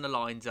something on the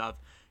lines of,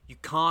 "You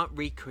can't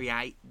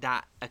recreate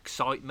that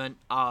excitement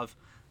of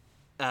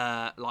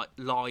like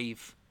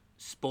live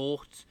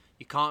sport.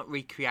 You can't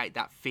recreate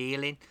that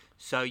feeling.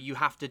 So you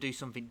have to do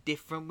something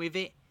different with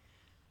it."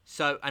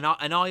 So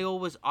I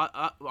always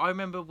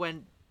remember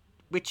when,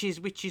 which is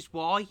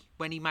why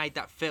when he made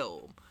that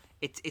film,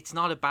 it's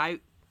not about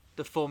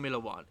the Formula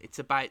One. It's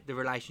about the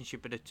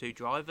relationship of the two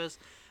drivers,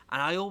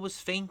 and I always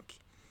think,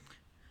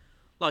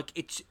 like,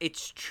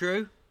 it's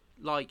true.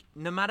 Like,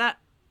 no matter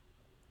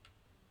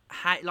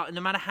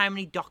how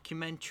many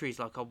documentaries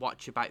like I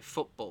watch about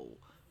football,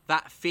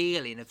 that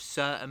feeling of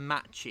certain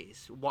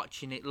matches,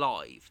 watching it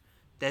live,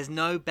 there's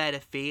no better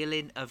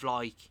feeling of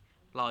like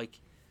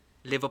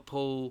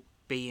Liverpool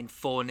being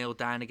 4-0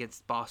 down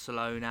against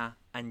Barcelona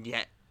and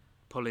yet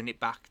pulling it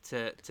back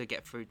to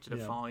get through to the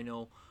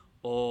final,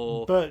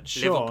 or But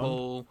Sean,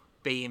 Liverpool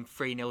being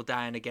 3-0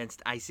 down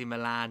against AC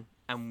Milan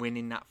and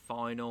winning that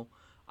final.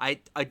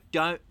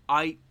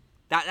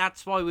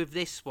 That's why with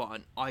this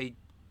one,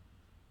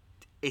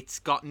 it's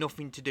got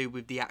nothing to do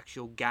with the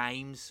actual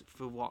games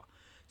for what.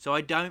 So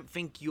I don't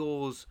think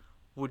yours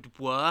would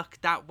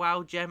work that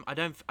well, Jem. I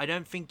don't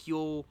think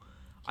that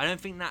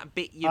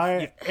bit.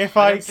 If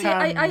I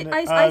can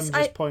I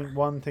just point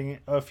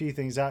a few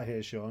things out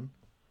here, Sean.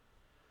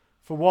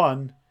 For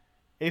one,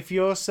 if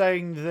you're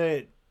saying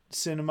that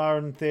cinema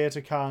and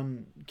theatre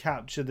can't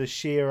capture the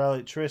sheer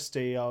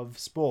electricity of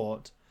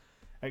sport,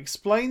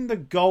 explain the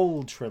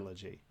Goal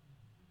trilogy.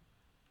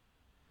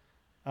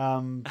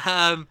 Do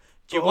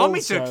you want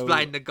me to also,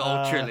 explain the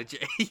Goal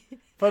trilogy?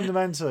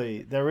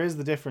 Fundamentally, there is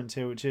the difference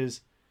here, which is,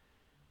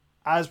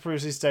 as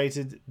previously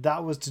stated,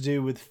 that was to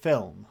do with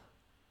film.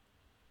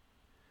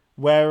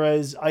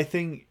 Whereas I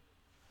think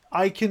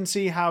I can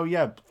see how,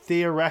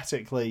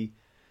 theoretically,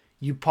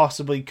 you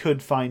possibly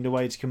could find a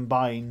way to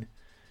combine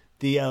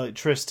the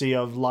electricity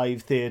of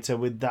live theatre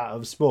with that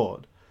of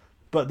sport.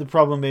 But the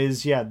problem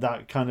is,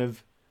 that kind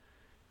of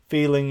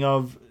feeling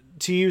of,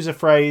 to use a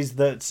phrase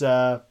that's,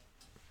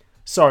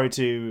 sorry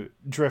to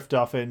drift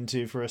off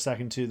into for a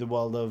second to the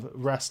world of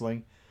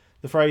wrestling,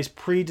 the phrase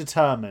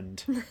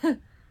predetermined,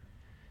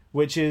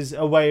 which is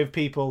a way of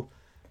people,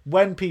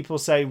 when people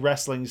say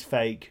wrestling's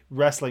fake,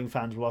 wrestling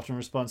fans will often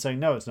respond saying,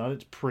 no, it's not,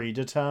 it's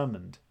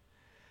predetermined.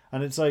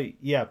 And it's like,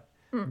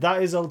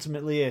 that is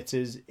ultimately it,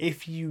 is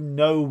if you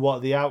know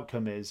what the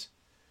outcome is,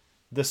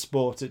 the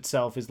sport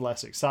itself is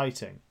less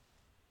exciting.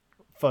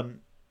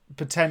 Fun,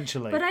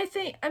 potentially. But I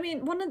think,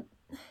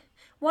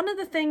 one of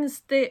the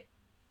things that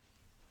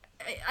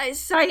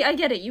I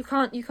get it. You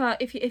can't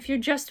if you're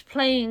just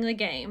playing the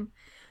game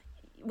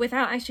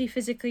without actually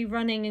physically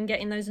running and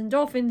getting those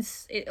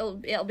endorphins,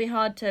 it'll be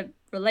hard to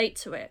relate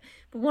to it.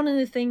 But one of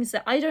the things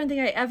that I don't think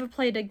I ever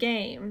played a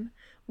game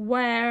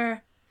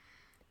where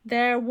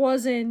there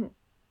wasn't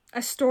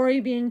a story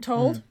being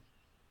told.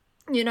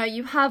 You know,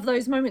 you have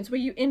those moments where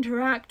you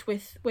interact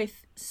with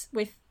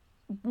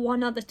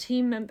one other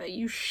team member,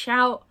 you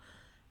shout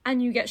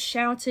and you get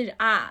shouted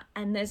at,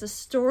 and there's a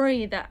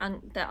story that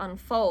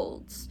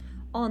unfolds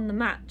on the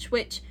match,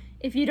 which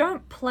if you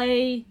don't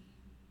play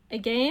a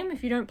game,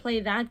 if you don't play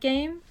that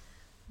game,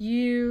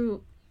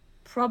 you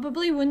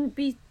probably wouldn't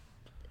be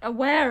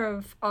aware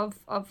of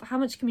how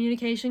much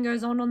communication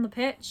goes on the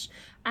pitch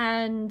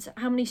and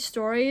how many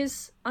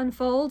stories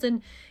unfold.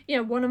 And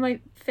one of my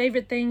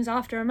favorite things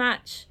after a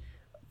match,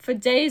 for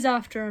days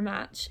after a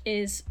match,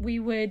 is we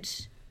would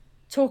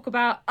talk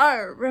about,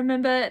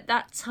 remember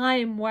that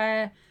time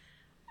where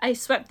I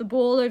swept the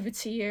ball over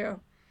to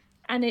you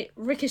and it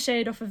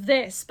ricocheted off of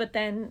this, but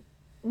then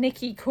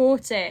Nikki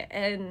caught it.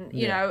 And,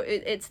 you know,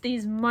 it's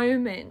these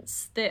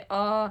moments that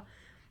are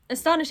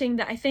astonishing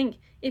that I think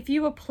if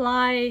you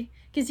apply...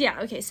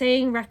 Because,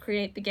 saying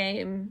recreate the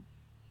game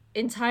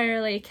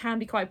entirely can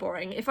be quite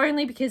boring. If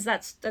only because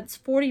that's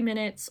 40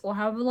 minutes or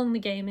however long the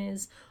game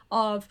is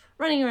of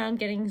running around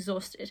getting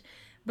exhausted.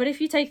 But if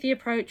you take the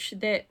approach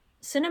that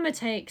cinema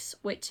takes,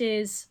 which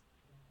is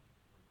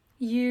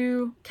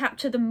you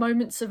capture the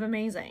moments of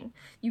amazing,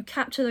 you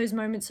capture those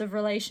moments of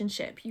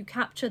relationship, you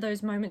capture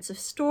those moments of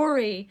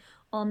story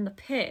on the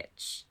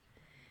pitch.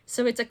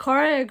 So it's a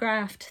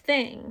choreographed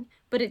thing,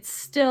 but it's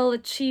still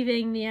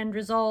achieving the end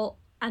result,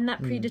 and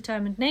that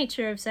predetermined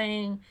nature of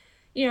saying,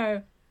 you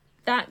know,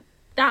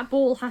 that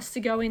ball has to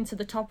go into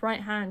the top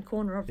right hand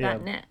corner of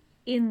that net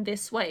in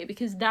this way,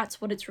 because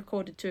that's what it's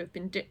recorded to have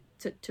been to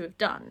have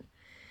done.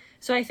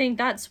 So I think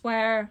that's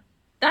the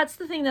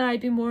thing that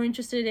I'd be more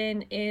interested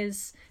in,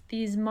 is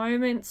these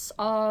moments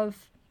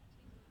of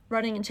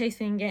running and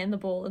chasing and getting the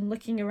ball and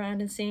looking around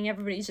and seeing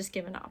everybody's just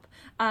given up,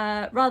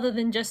 rather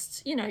than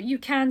just, you know, you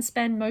can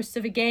spend most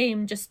of a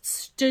game just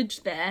stood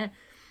there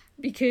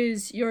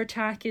because your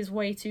attack is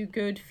way too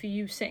good for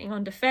you sitting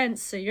on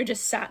defense, so you're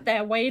just sat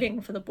there waiting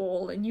for the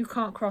ball and you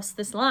can't cross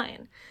this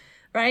line,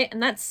 right?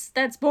 And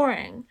that's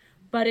boring.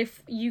 But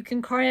if you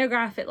can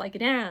choreograph it like a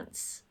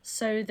dance,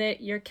 so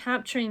that you're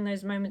capturing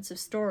those moments of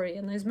story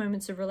and those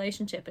moments of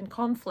relationship and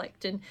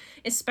conflict, and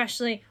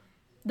especially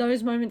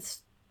those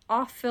moments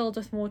are filled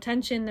with more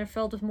tension, they're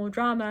filled with more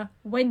drama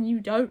when you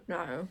don't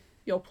know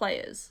your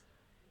players.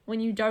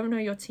 When you don't know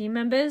your team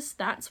members,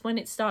 that's when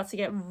it starts to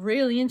get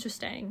really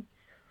interesting,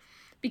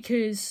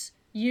 because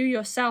you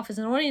yourself as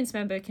an audience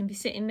member can be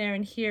sitting there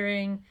and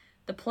hearing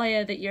the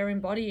player that you're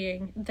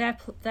embodying,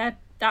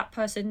 that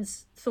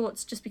person's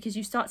thoughts, just because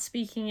you start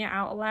speaking it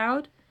out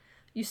loud.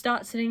 You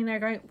start sitting there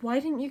going, why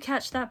didn't you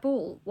catch that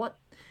ball?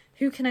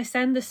 Who can I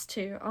send this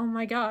to? Oh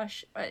my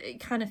gosh,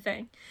 kind of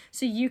thing.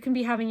 So you can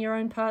be having your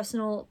own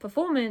personal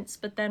performance,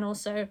 but then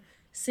also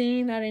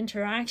seeing that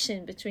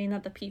interaction between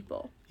other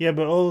people. Yeah,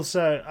 but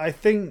also, I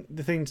think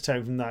the thing to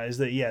take from that is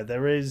that, yeah,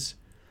 there is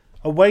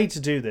a way to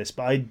do this,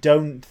 but I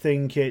don't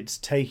think it's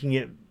taking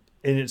it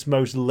in its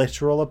most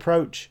literal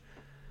approach.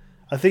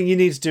 I think you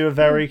need to do a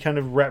very kind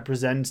of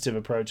representative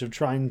approach of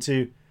trying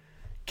to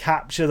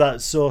capture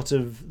that sort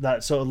of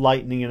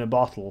lightning in a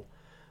bottle.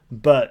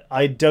 But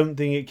I don't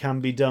think it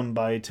can be done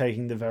by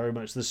taking very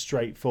much the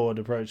straightforward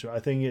approach. I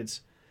think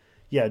it's,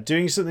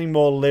 doing something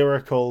more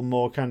lyrical,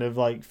 more kind of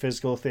like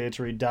physical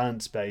theatre-y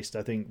dance based,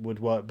 I think would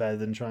work better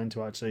than trying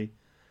to actually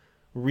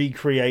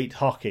recreate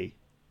hockey.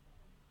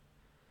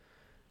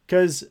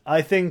 Because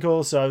I think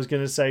also, I was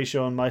going to say,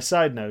 Sean, my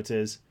side note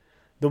is,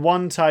 the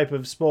one type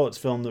of sports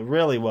film that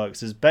really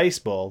works is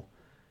baseball,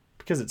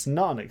 because it's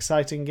not an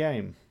exciting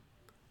game.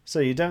 So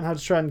you don't have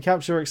to try and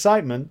capture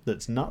excitement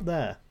that's not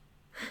there.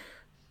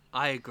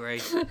 I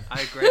agree.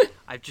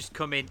 I've just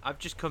come in,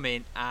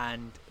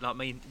 and like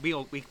we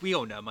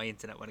all know my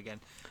internet went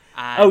again.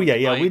 And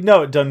we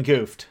know it done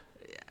goofed.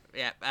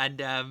 Yeah,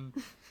 and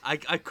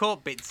I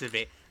caught bits of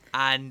it,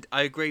 and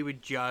I agree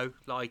with Joe.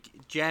 Like,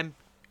 Jem,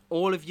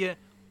 all of you,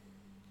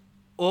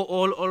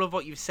 all of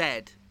what you've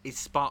said is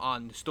spot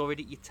on. The story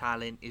that you're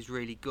telling is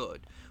really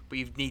good, but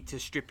you need to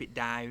strip it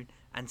down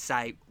and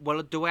say,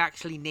 well, do I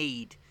actually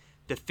need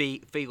the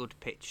field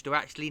pitch? Do I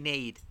actually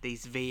need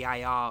these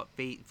VR?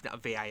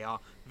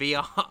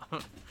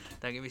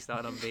 Don't get me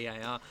started on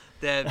VAR.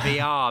 The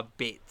VR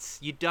bits.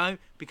 You don't,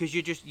 because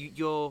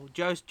you're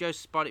Joe's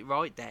spot it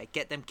right there.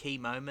 Get them key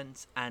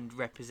moments and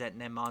represent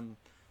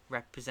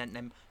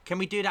them. Can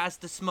we do that as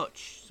the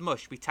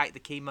smush? We take the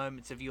key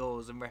moments of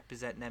yours and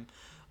represent them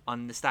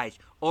on the stage,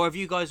 or have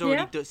you guys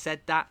already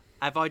said that?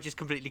 Have I just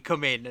completely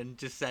come in and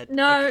just said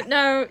no? Okay.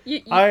 No,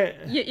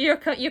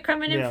 you're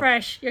coming in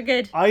fresh. You're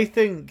good. I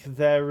think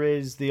there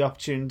is the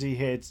opportunity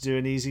here to do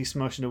an easy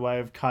smush in a way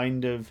of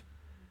kind of.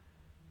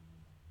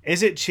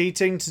 Is it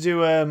cheating to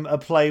do a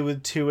play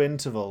with 2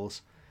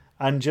 intervals,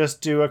 and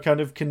just do a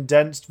kind of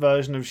condensed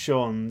version of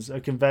Sean's, a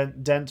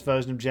condensed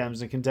version of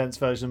Jem's, and a condensed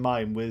version of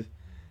mine with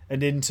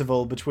an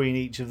interval between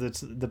each of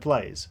the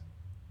plays?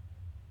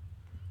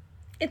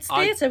 It's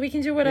theatre, we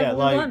can do whatever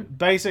we want.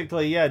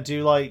 Basically,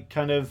 do like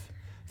kind of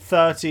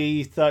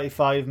 30,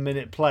 35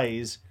 minute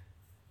plays,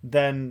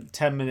 then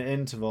 10-minute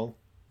interval,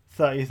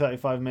 30,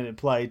 35 minute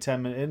play,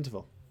 10-minute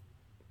interval.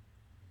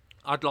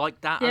 I'd like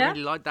that. I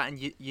really like that. And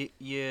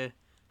you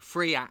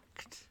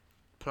 3-act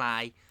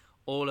play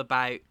all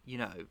about,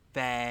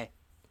 their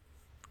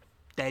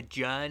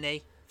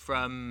journey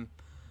from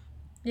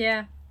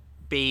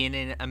being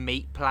in a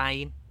meat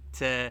plane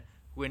to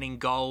winning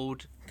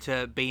gold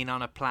to being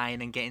on a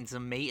plane and getting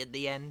some meat at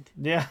the end.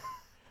 Yeah.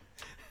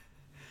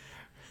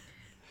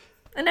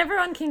 And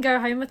everyone can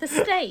go home with a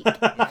steak.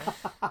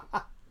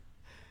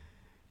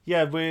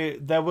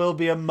 There will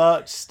be a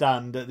merch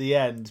stand at the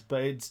end,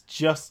 but it's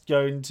just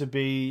going to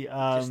be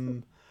knockoff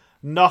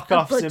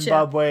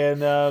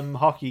Zimbabwean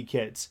hockey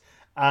kits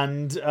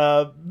and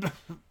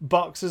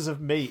boxes of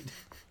meat.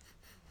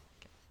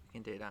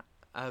 You can do that.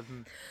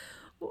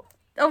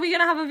 Are we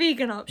going to have a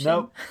vegan option?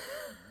 Nope.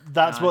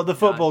 That's what the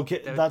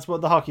that's what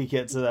the hockey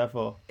kits are there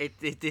for.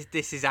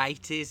 This is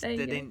 80s.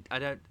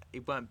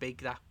 It weren't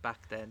big that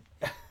back then.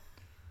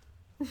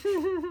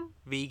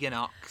 Vegan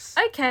ox.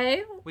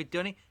 Okay. We've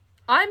done it.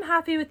 I'm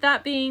happy with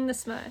that being the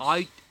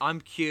smush.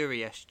 I'm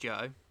curious,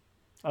 Joe.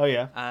 Oh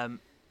yeah.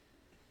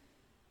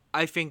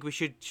 I think we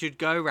should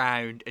go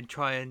round and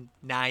try and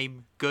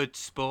name good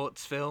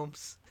sports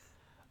films.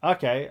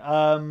 Okay.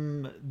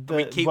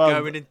 We keep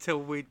going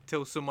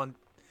until someone.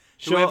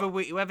 Sure.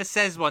 Whoever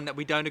says one that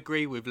we don't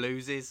agree with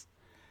loses.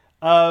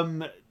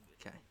 Okay.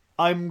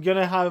 I'm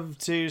gonna have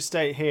to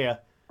state here.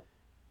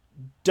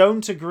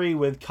 Don't agree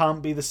with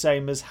can't be the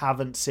same as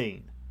haven't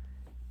seen.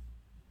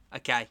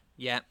 Okay.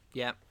 Yeah.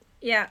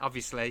 Yeah.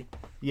 Obviously.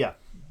 Yeah,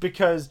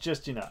 because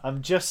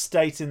I'm just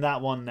stating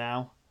that one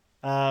now,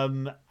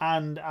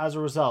 and as a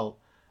result,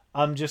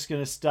 I'm just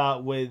going to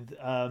start with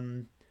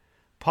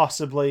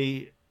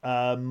possibly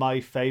my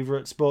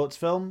favourite sports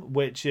film,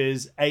 which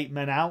is Eight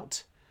Men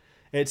Out.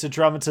 It's a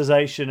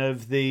dramatization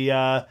of the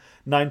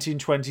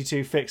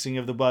 1922 fixing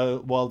of the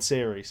World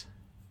Series.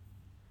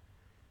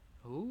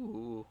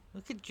 Ooh,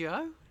 look at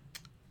Joe.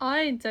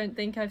 I don't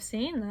think I've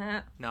seen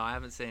that. No, I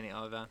haven't seen it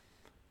either.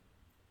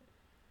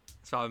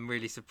 So I'm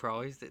really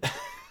surprised.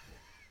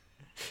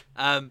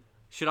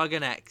 Should I go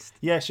next?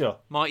 Yeah, sure.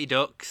 Mighty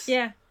Ducks.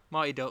 Yeah.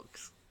 Mighty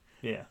Ducks.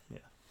 Yeah.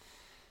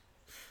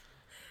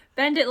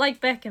 Bend it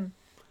like Beckham.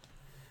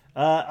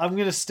 I'm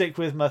going to stick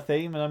with my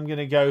theme, and I'm going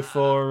to go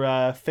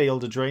for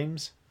Field of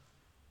Dreams.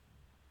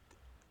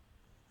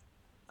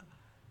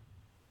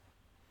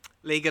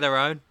 League of Their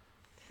Own.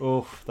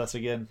 Oh, that's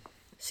again.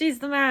 She's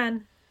the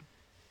man.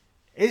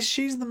 Is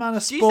She's the Man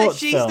a She sports said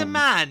She's film? the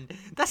Man.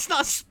 That's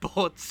not a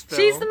sports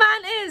film. She's the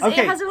man is.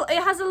 Okay.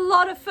 It has a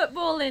lot of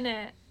football in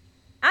it.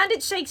 And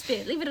it's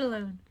Shakespeare. Leave it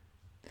alone.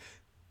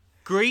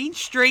 Green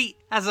Street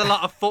has a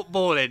lot of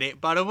football in it,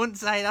 but I wouldn't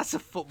say that's a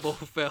football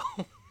film.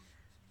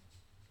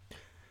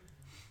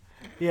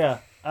 Yeah.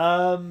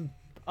 All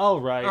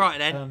right. All right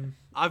then.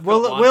 I've got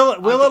We'll one. we'll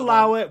I've we'll got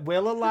allow one. it.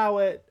 We'll allow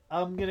it.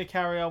 I'm gonna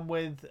carry on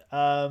with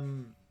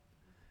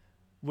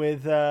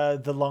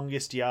The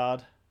Longest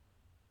Yard.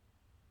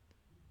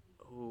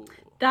 Ooh.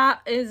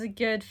 That is a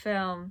good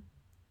film.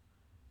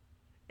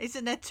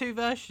 Isn't there two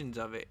versions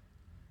of it?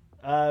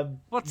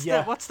 What's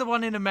What's the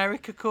one in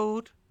America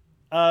called?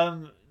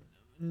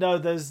 No,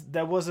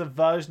 there was a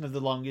version of The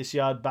Longest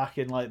Yard back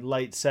in like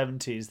late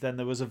 70s. Then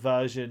there was a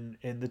version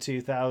in the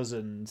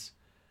 2000s.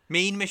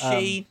 Mean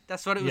Machine.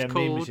 That's what it was yeah,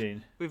 called. Mean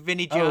Machine. With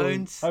Vinnie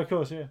Jones. Oh, of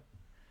course, yeah.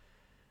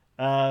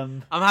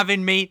 I'm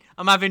having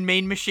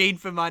Mean Machine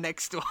for my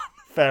next one.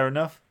 Fair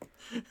enough.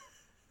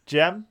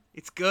 Gem?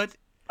 It's good.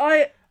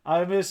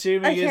 I'm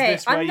assuming is Okay,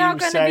 this where I'm now you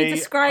going to say be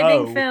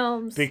describing oh,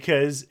 films.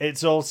 because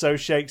it's also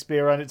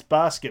Shakespeare and it's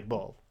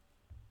basketball.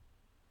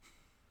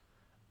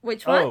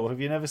 Which one? Oh,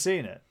 have you never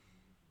seen it?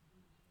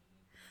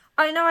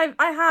 I know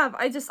I have.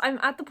 I'm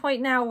at the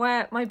point now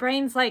where my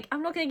brain's like,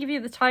 I'm not going to give you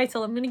the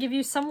title. I'm going to give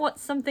you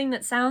something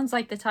that sounds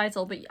like the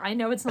title, but I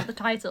know it's not the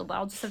title, but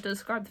I'll just have to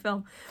describe the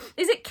film.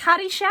 Is it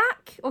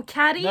Caddyshack or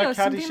Caddy No, or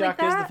something like Caddyshack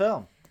that? is the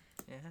film.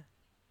 Yeah.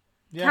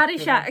 Yeah,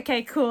 Caddyshack.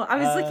 Okay, cool. I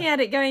was looking at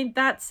it going,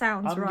 that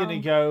sounds I'm wrong.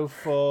 going to go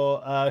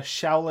for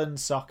Shaolin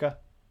Soccer.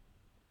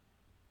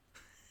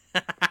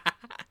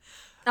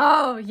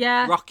 Oh,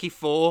 yeah. Rocky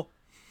 4.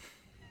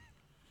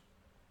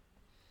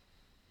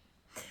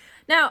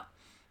 Now,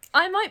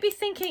 I might be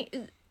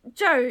thinking,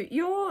 Joe,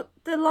 you're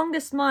The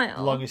Longest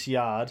Mile. Longest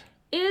Yard.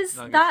 Is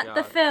Longest that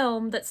the Yard.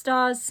 film that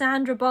stars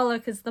Sandra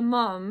Bullock as the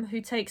mum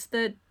who takes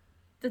the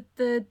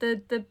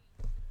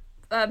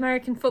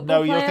American football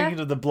No, player? you're thinking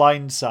of The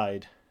Blind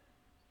Side.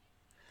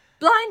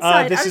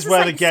 Blindside. This I was is just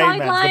where like, the game ends.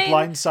 The Sideline.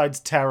 Blind Side's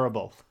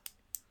terrible.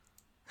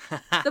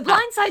 The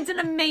Blind Side's an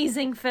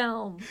amazing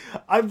film.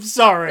 I'm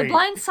sorry. The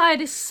Blind Side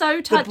is so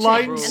The touching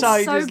Blind and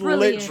Side so is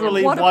brilliant.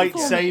 literally What a white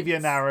performance. savior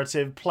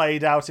narrative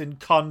played out in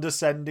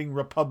condescending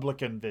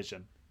Republican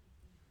vision.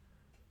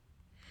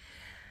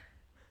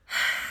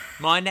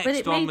 My But next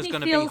it one made was me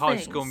going to be feel High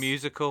things. School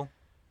Musical.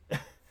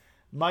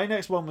 My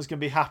next one was going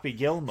to be Happy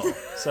Gilmore.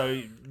 So,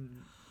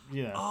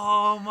 you know.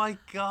 Oh my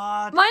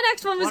god. My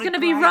next one was What a going to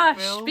be great Rush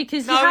film.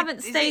 because No, you haven't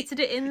is it- stated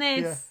it in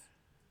this.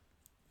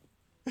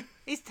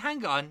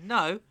 Hang on.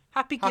 No.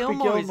 Happy Happy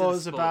Gilmore Gilmore's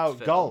isn't a about sports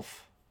film.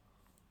 golf.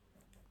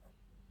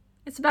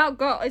 It's about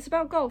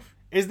golf.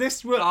 Is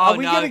this? Oh, Are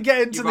we no, going to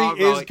get into you the are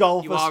is right.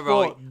 golf You a are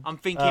sport right. I'm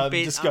thinking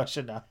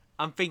discussion now?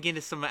 I'm thinking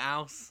of something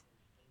else.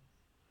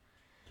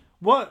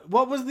 What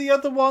was the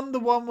other one? The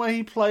one where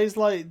he plays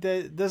like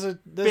there's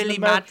Billy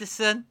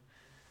Madison.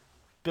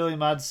 Billy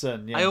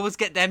Madsen. Yeah. I always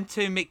get them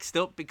two mixed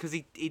up because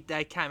they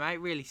came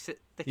out they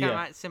came Yeah.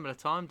 out at a similar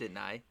time, didn't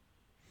they?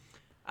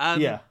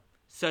 Yeah.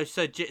 So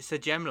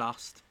Jem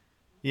lost.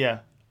 Yeah.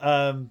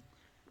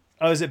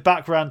 Is it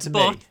background to me?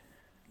 But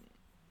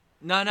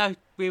no,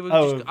 we were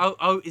Oh.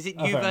 just. Is it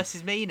you Okay.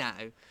 versus me now?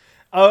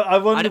 I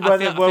wondered I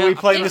feel- were we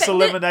playing If this it-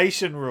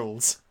 elimination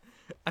rules?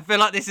 I feel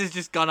like this has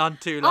just gone on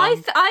too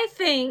long. I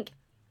think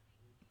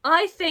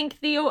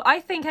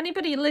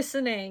anybody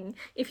listening,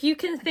 if you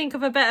can think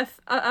of a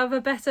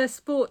better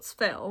sports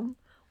film,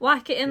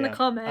 whack it in the Yeah.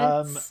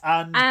 comments.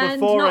 And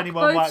and before knock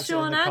anyone both whacks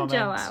Sean it in the and Joe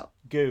comments, out.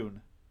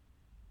 Goon.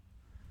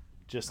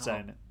 Just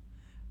saying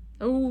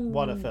it. Ooh.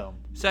 What a film.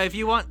 So if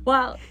you want,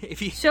 Well,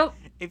 if you, sure.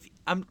 if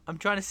I'm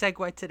trying to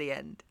segue to the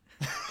end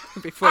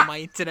before my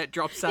internet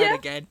drops out Yeah.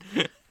 again.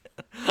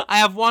 I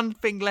have one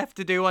thing left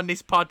to do on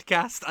this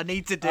podcast. I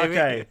need to do it.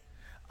 Okay.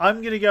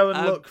 I'm going to go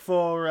and look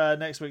for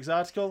next week's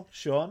article.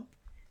 Sean?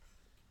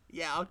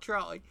 Yeah, I'll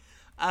try.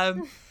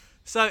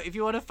 So if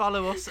you want to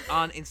follow us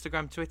on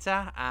Instagram,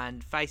 Twitter,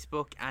 and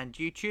Facebook and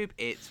YouTube,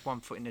 it's One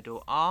Foot in the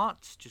Door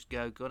Art. Just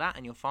Google that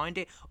and you'll find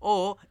it.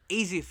 Or,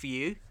 easier for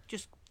you,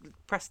 just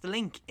press the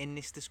link in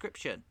this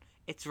description.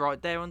 It's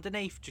right there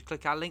underneath. Just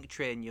click our link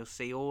tree and you'll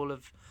see all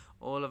of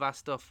our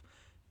stuff.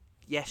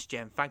 Yes,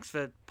 Jem, thanks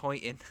for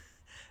pointing.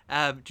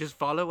 Just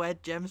follow where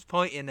Jem's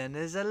pointing and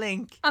there's a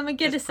link. I'm a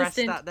good just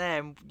assistant. Press that there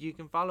and you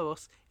can follow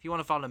us. If you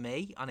want to follow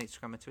me on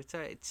Instagram and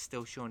Twitter, it's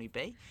still Shawnee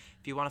B.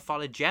 If you want to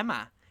follow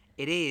Gemma,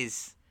 it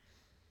is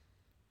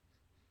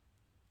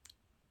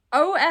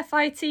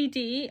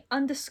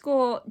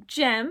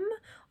OFITD_Gem,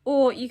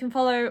 or you can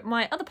follow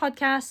my other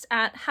podcast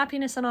at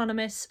Happiness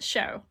Anonymous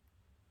Show.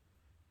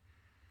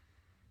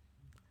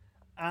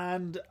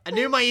 And I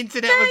knew my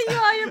internet There was you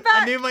are, you're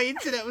back. I knew my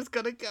internet was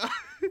gonna go.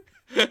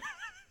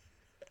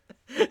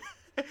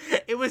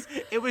 It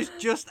was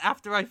just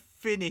after I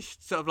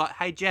finished, sort of like,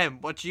 hey Jem,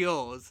 what's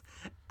yours?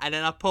 And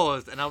then I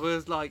paused and I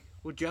was like,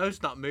 well,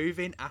 Joe's not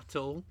moving at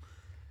all.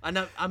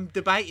 And I'm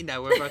debating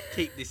now whether I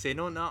keep this in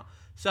or not.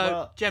 So,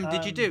 Well, Jem,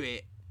 did you do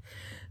it?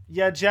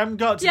 yeah, Jem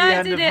got to Yeah, the I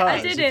end did of it, I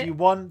hers. did If it. you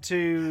want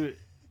to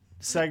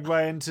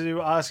segue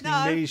into asking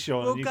No, me,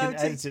 Sean, we'll you go can to-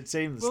 edit it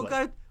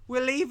seamlessly.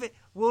 We'll leave it.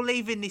 We'll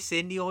leave in this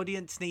in. The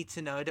audience need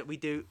to know that we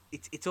do.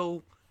 It's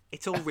all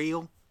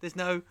real. There's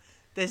no.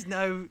 all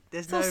Oh,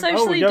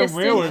 socially we go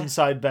distant. real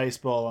inside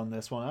baseball on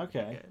this one.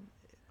 Okay.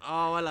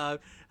 Oh, hello.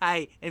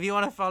 Hey, if you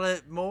want to follow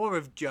more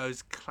of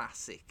Joe's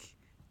classic,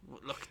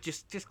 look,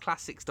 just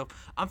classic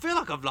stuff. I feel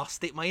like I've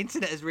lost it. My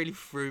internet has really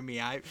threw me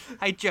out.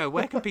 Hey, Joe,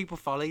 where can people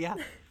follow you?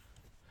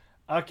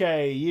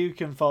 Okay, you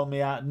can follow me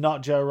at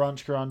Not Joe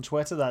Ronchka on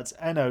Twitter. That's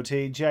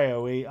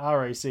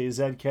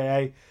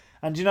NOTJOERACZKA.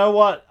 And you know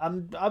what?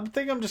 I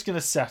think I'm just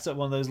gonna set up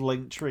one of those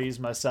link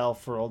trees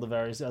myself for all the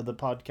various other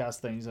podcast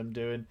things I'm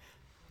doing.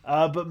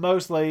 But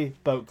mostly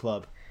Boat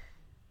Club.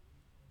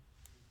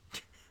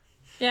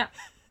 Yeah.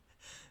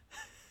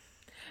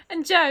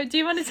 And Joe, do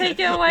you want to take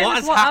it away? What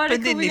with has what happened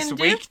article in we're this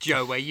gonna week,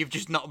 Joe, where you've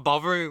just not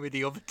bothering with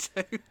the other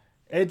two?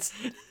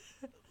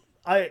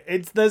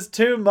 There's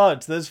too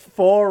much. There's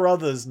 4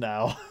 others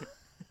now.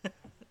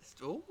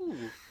 Ooh.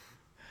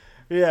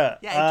 Yeah.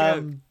 Yeah,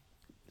 Joe.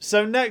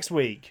 So next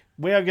week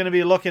we are going to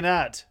be looking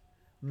at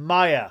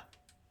Maya.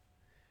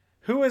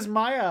 Who is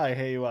Maya, I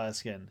hear you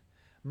asking?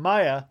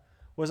 Maya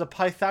was a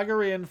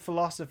Pythagorean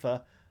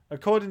philosopher,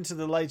 according to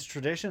the later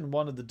tradition,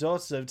 one of the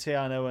daughters of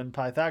Theano and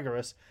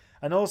Pythagoras,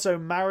 and also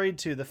married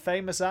to the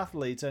famous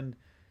athlete and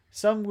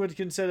some would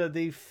consider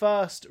the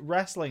first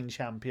wrestling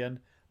champion,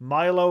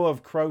 Milo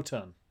of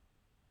Croton.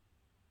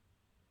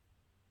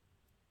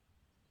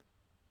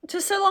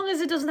 Just so long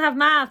as it doesn't have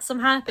maths, I'm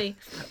happy.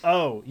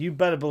 Oh, you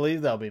better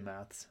believe there'll be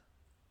maths.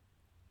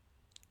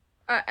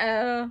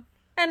 Uh-oh.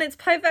 And it's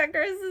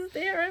Pythagoras'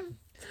 theorem.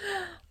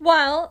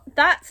 Well,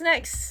 that's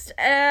next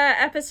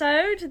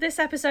episode. This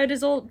episode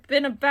has all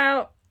been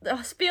about the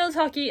field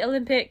hockey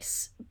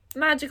Olympics,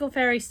 magical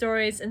fairy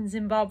stories, and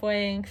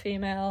Zimbabwean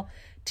female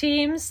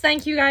teams.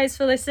 Thank you guys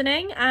for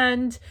listening,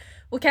 and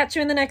we'll catch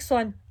you in the next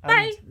one.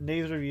 Bye! And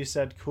neither of you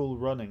said Cool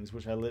Runnings,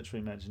 which I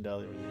literally mentioned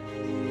earlier.